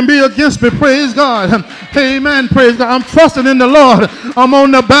 who can be against me, praise God. Amen, praise God. I'm trusting in the Lord. I'm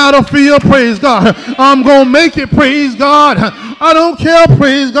on the battlefield, praise God. I'm going to make it, praise God. I don't care,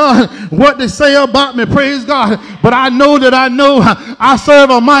 praise God, what they say about me, praise God. But I know that I serve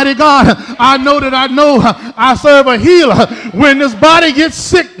a mighty God. I know that I serve a healer. When this body gets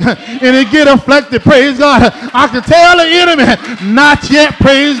sick and it get afflicted, praise God, I can tell the enemy, not yet,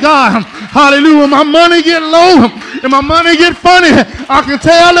 praise God. Hallelujah. When my money get low and my money get funny, I can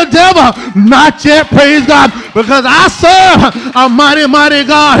tell the devil, not yet, praise God, because I serve a mighty, mighty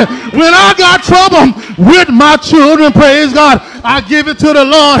God. When I got trouble with my children, praise God, I give it to the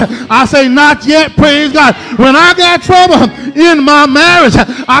Lord. I say, not yet, praise God. When I got trouble in my marriage,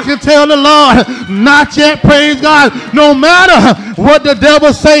 I can tell the Lord, not yet, praise God. No matter what the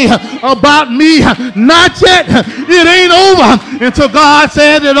devil say about me, not yet. It ain't over until God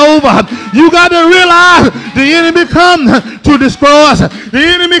says it over. You got to realize the enemy come to destroy us. The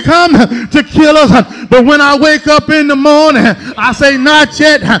enemy come to kill us. But when I wake up in the morning, I say, not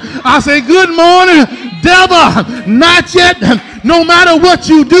yet. I say, good morning, devil, not yet. No matter what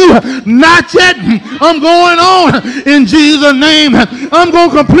you do, not yet. I'm going on in Jesus' name. I'm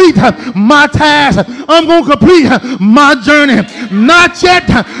going to complete my task. I'm going to complete my journey. Not yet.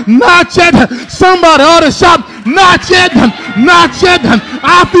 Not yet. Somebody ought to shout, not yet. Not yet.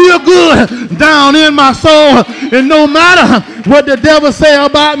 I feel good down in my soul. And no matter what the devil say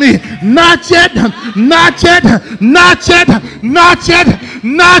about me, not yet. Not yet. Not yet. Not yet.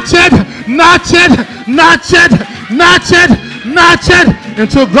 Not yet. Not yet. Not yet. Not yet. Not yet,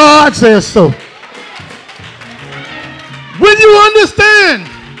 until God says so. When you understand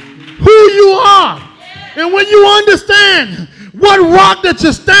who you are, and when you understand what rock that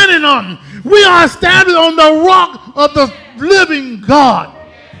you're standing on, we are established on the rock of the living God.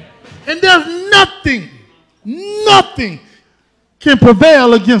 And there's nothing can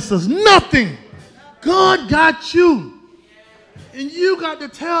prevail against us. Nothing. God got you. And you got to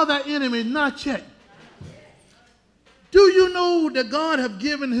tell that enemy, not yet. Do you know that God have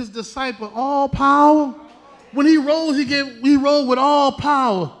given his disciple all power? When he rose, he rose with all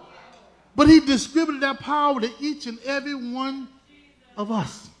power. But he distributed that power to each and every one of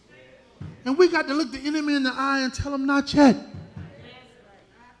us. And we got to look the enemy in the eye and tell him, not yet.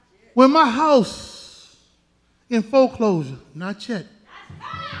 When my house in foreclosure, not yet.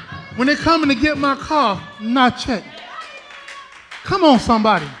 When they're coming to get my car, not yet. Come on,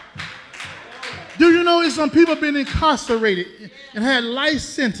 somebody. Do you know some people been incarcerated and had life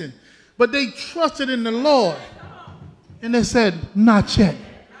sentence, but they trusted in the Lord and they said, not yet.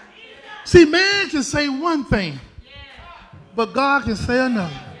 See, man can say one thing, but God can say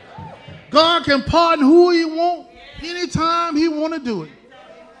another. God can pardon who he want anytime he want to do it.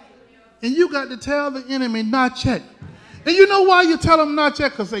 And you got to tell the enemy, not yet. And you know why you tell him not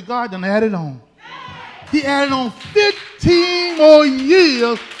yet? Because say, God done added on. He added on 15 more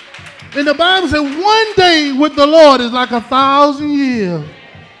years. And the Bible says one day with the Lord is like 1,000 years.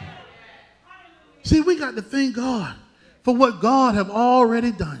 See, we got to thank God for what God have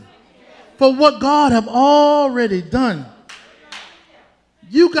already done. For what God have already done.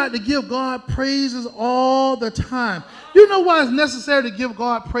 You got to give God praises all the time. You know why it's necessary to give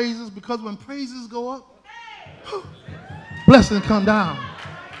God praises? Because when praises go up, blessings come down.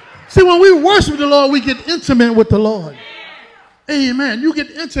 See, when we worship the Lord, we get intimate with the Lord. Amen. You get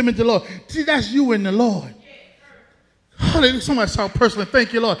intimate with the Lord. See, that's you and the Lord. Hallelujah. Somebody shout personally.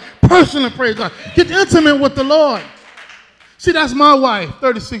 Thank you, Lord. Personally, praise God. Get intimate with the Lord. See, that's my wife,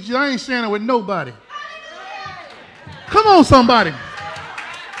 36 years. I ain't sharing it with nobody. Come on, somebody.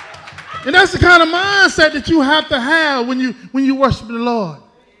 And that's the kind of mindset that you have to have when you worship the Lord.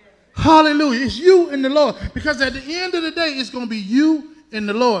 Hallelujah. It's you and the Lord. Because at the end of the day, it's going to be you and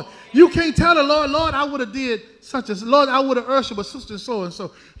the Lord. You can't tell the Lord, Lord, I would have did such as, Lord, I would have ushered but sister so and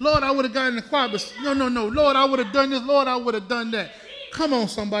so. Lord, I would have gotten in the choir, but no. Lord, I would have done this. Lord, I would have done that. Come on,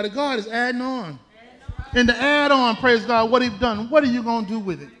 somebody. God is adding on. And to add on, praise God, what he's done, what are you going to do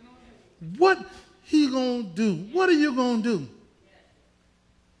with it? What he going to do? What are you going to do?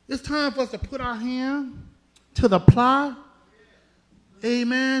 It's time for us to put our hand to the plow,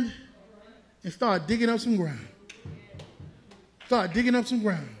 amen, and start digging up some ground. Start digging up some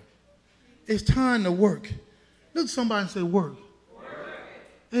ground. It's time to work. Look at somebody and say, work.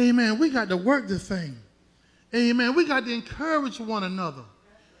 Amen. We got to work this thing. Amen. We got to encourage one another.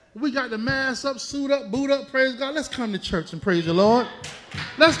 We got to mask up, suit up, boot up, praise God. Let's come to church and praise the Lord.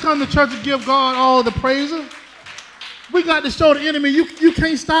 Let's come to church and give God all the praise. We got to show the enemy, you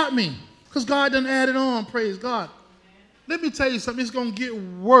can't stop me, because God done added on, praise God. Let me tell you something, it's going to get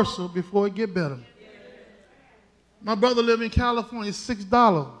worse before it get better. My brother lived in California,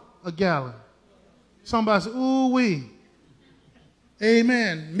 $6 a gallon. Somebody said, ooh wee.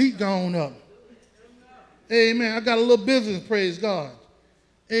 Amen. Meat gone up. Amen. I got a little business, praise God.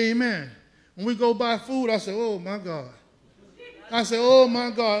 Amen. When we go buy food, I say, oh my God. I say, oh my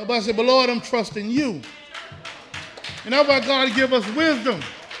God. But I said, but Lord, I'm trusting you. And that's why God give us wisdom.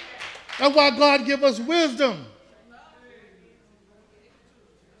 That's why God give us wisdom.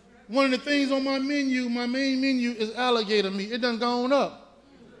 One of the things on my menu, my main menu, is alligator meat. It done gone up.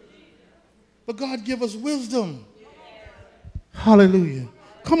 But God give us wisdom. Hallelujah.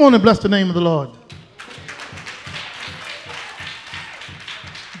 Come on and bless the name of the Lord.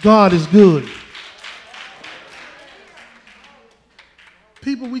 God is good.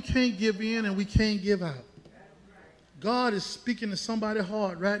 People, we can't give in and we can't give out. God is speaking to somebody's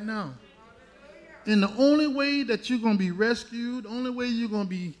heart right now. And the only way that you're going to be rescued, the only way you're going to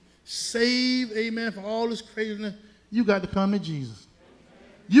be saved, amen, from all this craziness, you got to come to Jesus.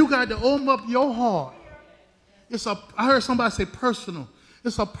 You got to open up your heart. I heard somebody say personal.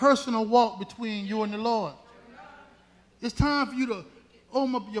 It's a personal walk between you and the Lord. It's time for you to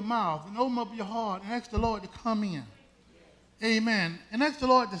open up your mouth and open up your heart and ask the Lord to come in. Amen. And ask the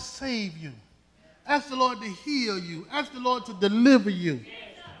Lord to save you. Ask the Lord to heal you. Ask the Lord to deliver you.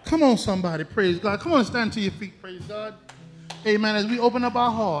 Come on, somebody. Praise God. Come on and stand to your feet. Praise God. Amen. As we open up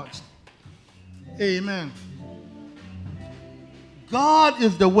our hearts. Amen. God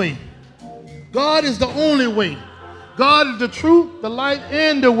is the way. God is the only way. God is the truth, the light,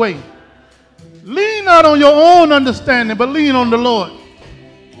 and the way. Lean not on your own understanding, but lean on the Lord.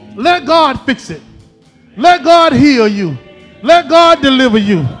 Let God fix it. Let God heal you. Let God deliver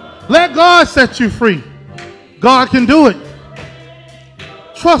you. Let God set you free. God can do it.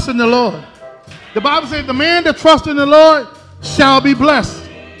 Trust in the Lord. The Bible says the man that trusts in the Lord shall be blessed.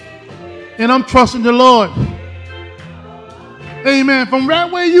 And I'm trusting the Lord. Amen. From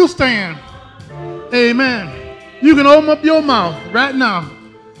right where you stand, amen, you can open up your mouth right now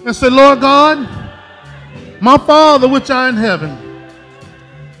and say, Lord God, my Father which art in heaven,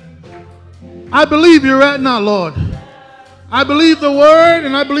 I believe you right now, Lord. I believe the word,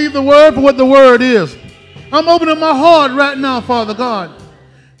 and I believe the word for what the word is. I'm opening my heart right now, Father God,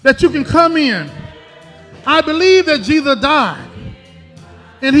 that you can come in. I believe that Jesus died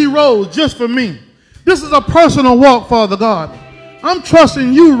and he rose just for me. This is a personal walk, Father God. I'm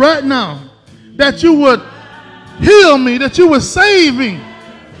trusting you right now that you would heal me, that you would save me,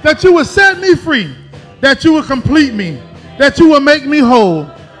 that you would set me free, that you would complete me, that you would make me whole.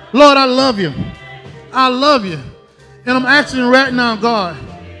 Lord, I love you. I love you. And I'm asking right now, God,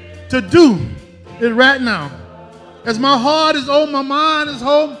 to do it right now. As my heart is open, my mind is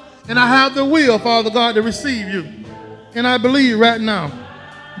home, and I have the will, Father God, to receive you. And I believe right now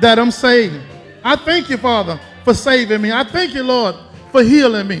that I'm saved. I thank you, Father, for saving me. I thank you, Lord, for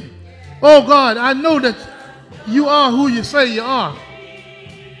healing me. Oh, God, I know that you are who you say you are.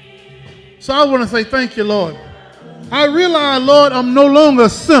 So I want to say thank you, Lord. I realize, Lord, I'm no longer a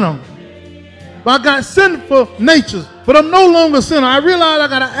sinner. But I got sinful natures, but I'm no longer a sinner. I realize I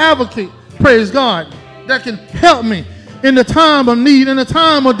got an advocate, praise God, that can help me in the time of need, in the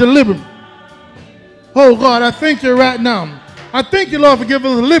time of deliverance. Oh, God, I thank you right now. I thank you, Lord, for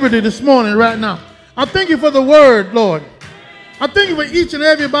giving us liberty this morning right now. I thank you for the word, Lord. I thank you for each and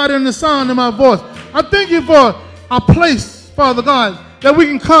everybody in the sound of my voice. I thank you for a place, Father God, that we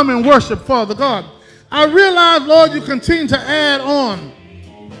can come and worship, Father God. I realize, Lord, you continue to add on,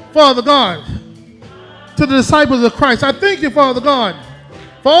 Father God, to the disciples of Christ. I thank you, Father God,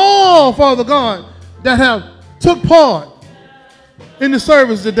 for all, Father God, that have took part in the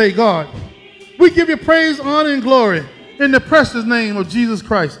service today, God. We give you praise, honor, and glory in the precious name of Jesus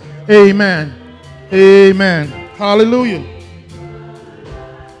Christ. Amen. Amen. Hallelujah.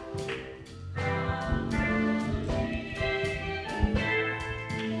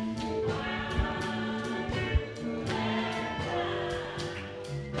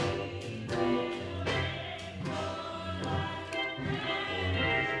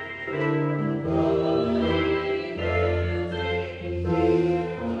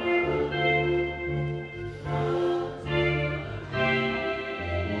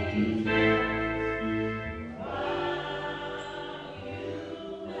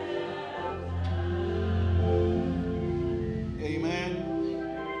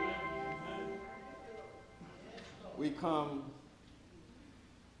 We come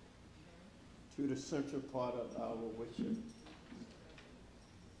to the central part of our worship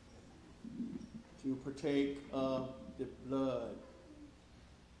to partake of the blood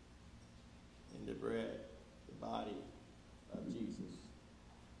and the bread, the body of Jesus.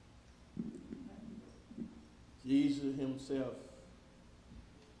 Jesus himself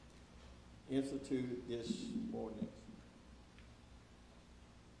instituted this ordinance.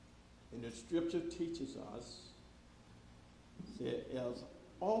 And the scripture teaches us that as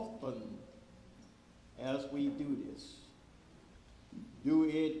often as we do this, do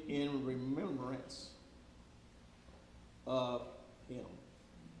it in remembrance of him.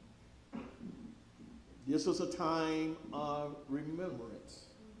 This is a time of remembrance.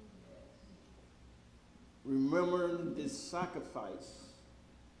 Remembering the sacrifice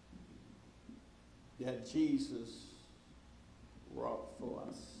that Jesus wrought for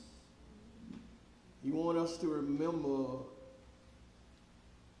us. He wants us to remember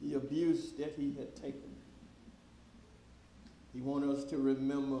the abuse that he had taken. He wants us to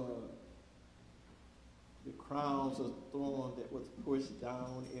remember the crowns of thorns that was pushed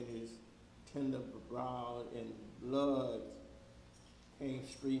down in his tender brow and blood came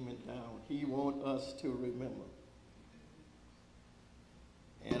streaming down. He wants us to remember.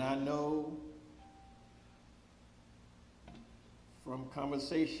 And I know from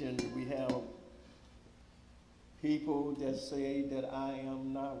conversation we have people that say that I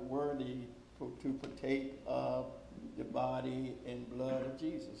am not worthy to partake of the body and blood of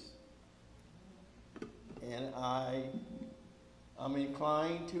Jesus. And I'm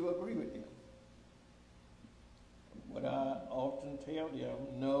inclined to agree with them. But I often tell them,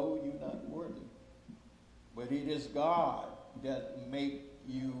 no, you're not worthy. But it is God that make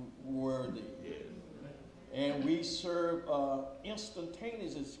you worthy. And we serve an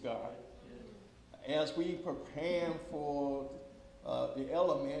instantaneous God. As we prepare for the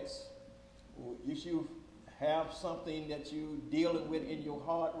elements, you should have something that you're dealing with in your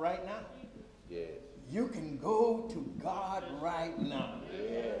heart right now. Yes. You can go to God right now.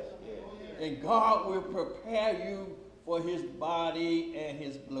 Yes. And God will prepare you for his body and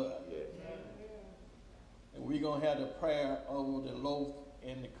his blood. Yes. And we're going to have the prayer over the loaf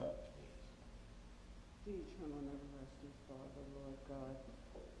and the cup. Dear eternal and everlasting Father, Lord God,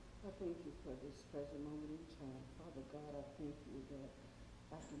 I thank you for this present moment in time. Father God, I thank you that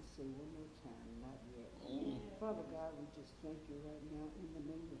I can say one more time, not yet. Father God, we just thank you right now in the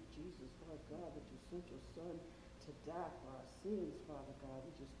name of Jesus, Lord God, that you sent your son to die for our sins, Father God.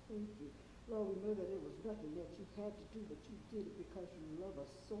 We just thank you. Lord, we know that it was nothing that you had to do, but you did it because you love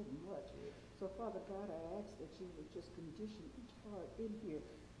us so much. So, Father God, I ask that you would just condition each heart in here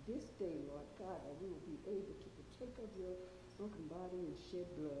this day, Lord God, that we will be able to partake of your broken body and shed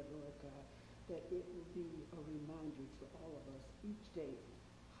blood, Lord God, that it will be a reminder to all of us each day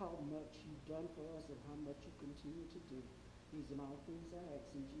how much you've done for us and how much you continue to do. These and all things I ask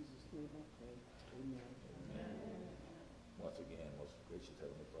in Jesus' name I pray. Amen. Amen. Once again, most gracious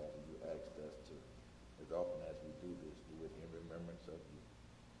Heavenly Father, you asked us to, as often as we do this, do it in remembrance of you.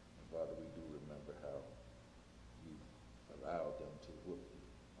 And Father, we do remember how you allowed them to whoop you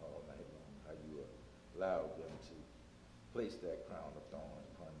all night long, how you allowed them to place that crown of thorns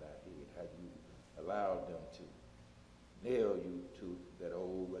upon thy head, how you allowed them to nail you to that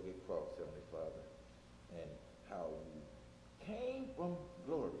old rugged cross, Heavenly Father, and how you came from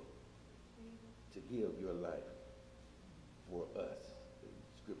glory to give your life for us. The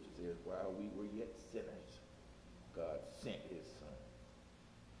scripture says, while we were yet sinners, God sent his son.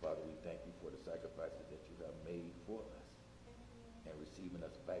 Father, we thank you for the sacrifices that you have made for us and receiving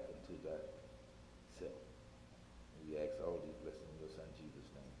us back into thyself. And we ask all these blessings in your son Jesus'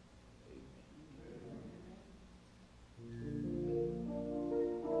 name. Amen.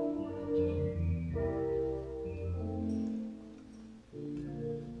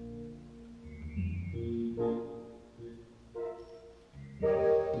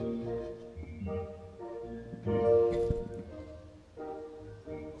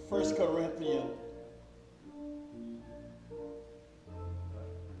 Corinthians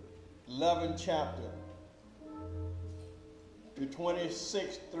 11th chapter, the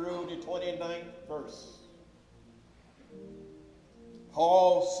 26th through the 29th verse.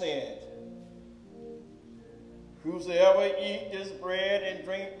 Paul said, "Whosoever eat this bread and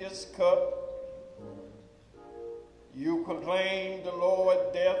drink this cup, you proclaim the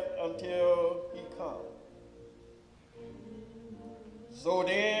Lord's death until he come. So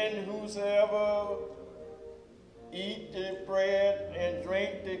then, whosoever eat the bread and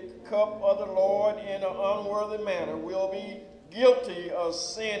drink the cup of the Lord in an unworthy manner will be guilty of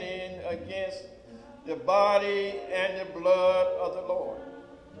sinning against the body and the blood of the Lord.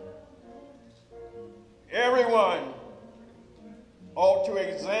 Everyone ought to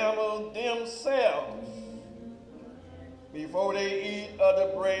examine themselves before they eat of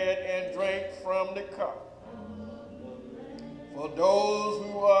the bread and drink from the cup. For those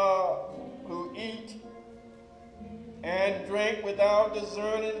who eat and drink without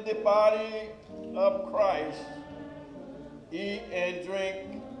discerning the body of Christ, eat and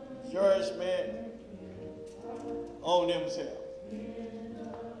drink judgment on themselves."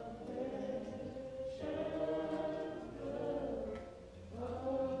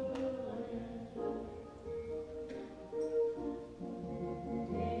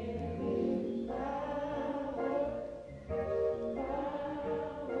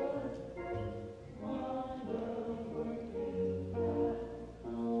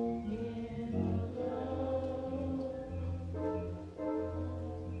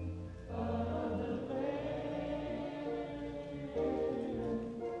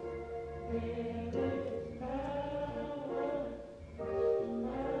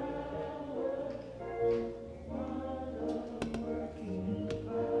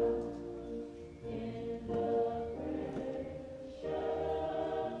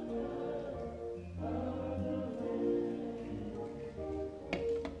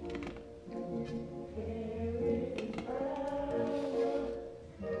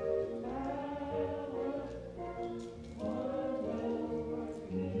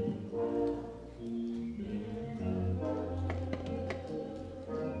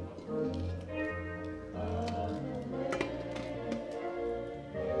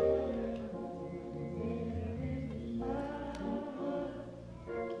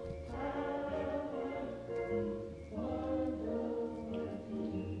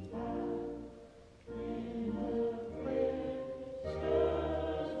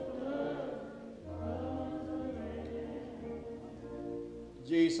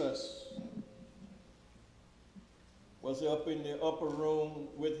 Jesus was up in the upper room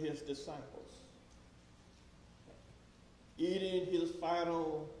with his disciples, eating his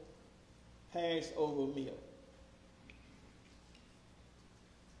final Passover meal.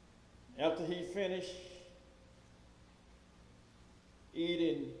 After he finished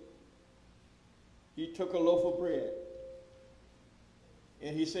eating, he took a loaf of bread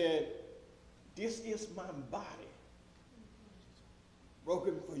and he said, "This is my body,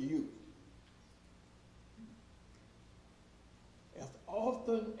 broken for you. As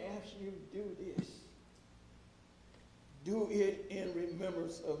often as you do this, do it in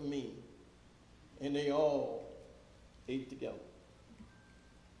remembrance of me." And they all ate together.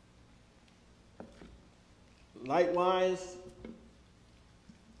 Likewise,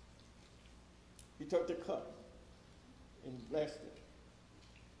 he took the cup and blessed it.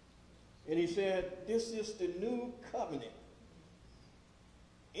 And he said, "This is the new covenant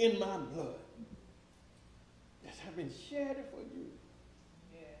in my blood that have been shed for you.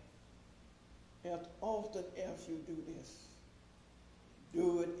 Yeah. As often as you do this,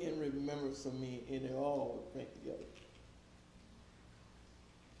 do it in remembrance of me." And they all drank together.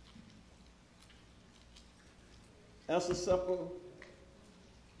 After supper,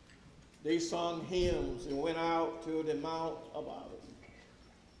 they sung hymns and went out to the Mount of Olives.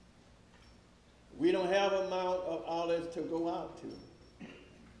 We don't have a Mount of Olives to go out to,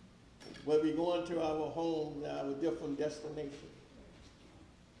 but we're going to our homes, our different destinations.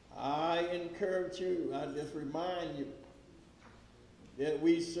 I encourage you, I just remind you that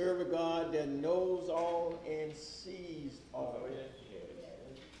we serve a God that knows all and sees all.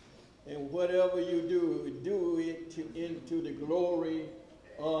 And whatever you do, do it into the glory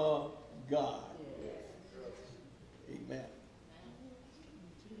of God. Amen.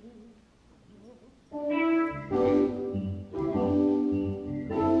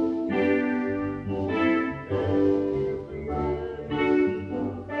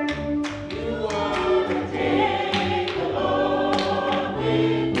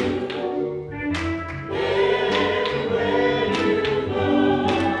 Everywhere you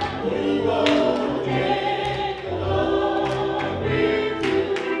go.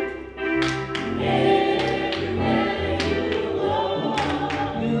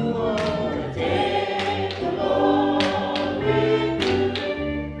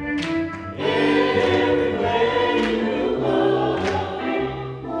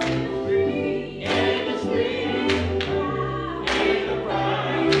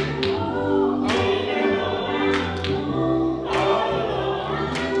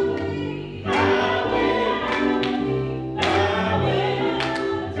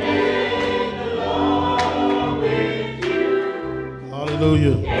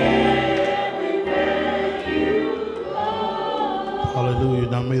 Hallelujah. Hallelujah.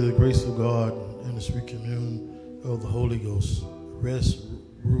 Now may the grace of God and the sweet communion of the Holy Ghost rest,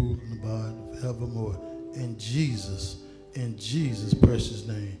 rule, and abide forevermore. In Jesus' precious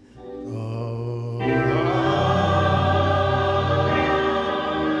name.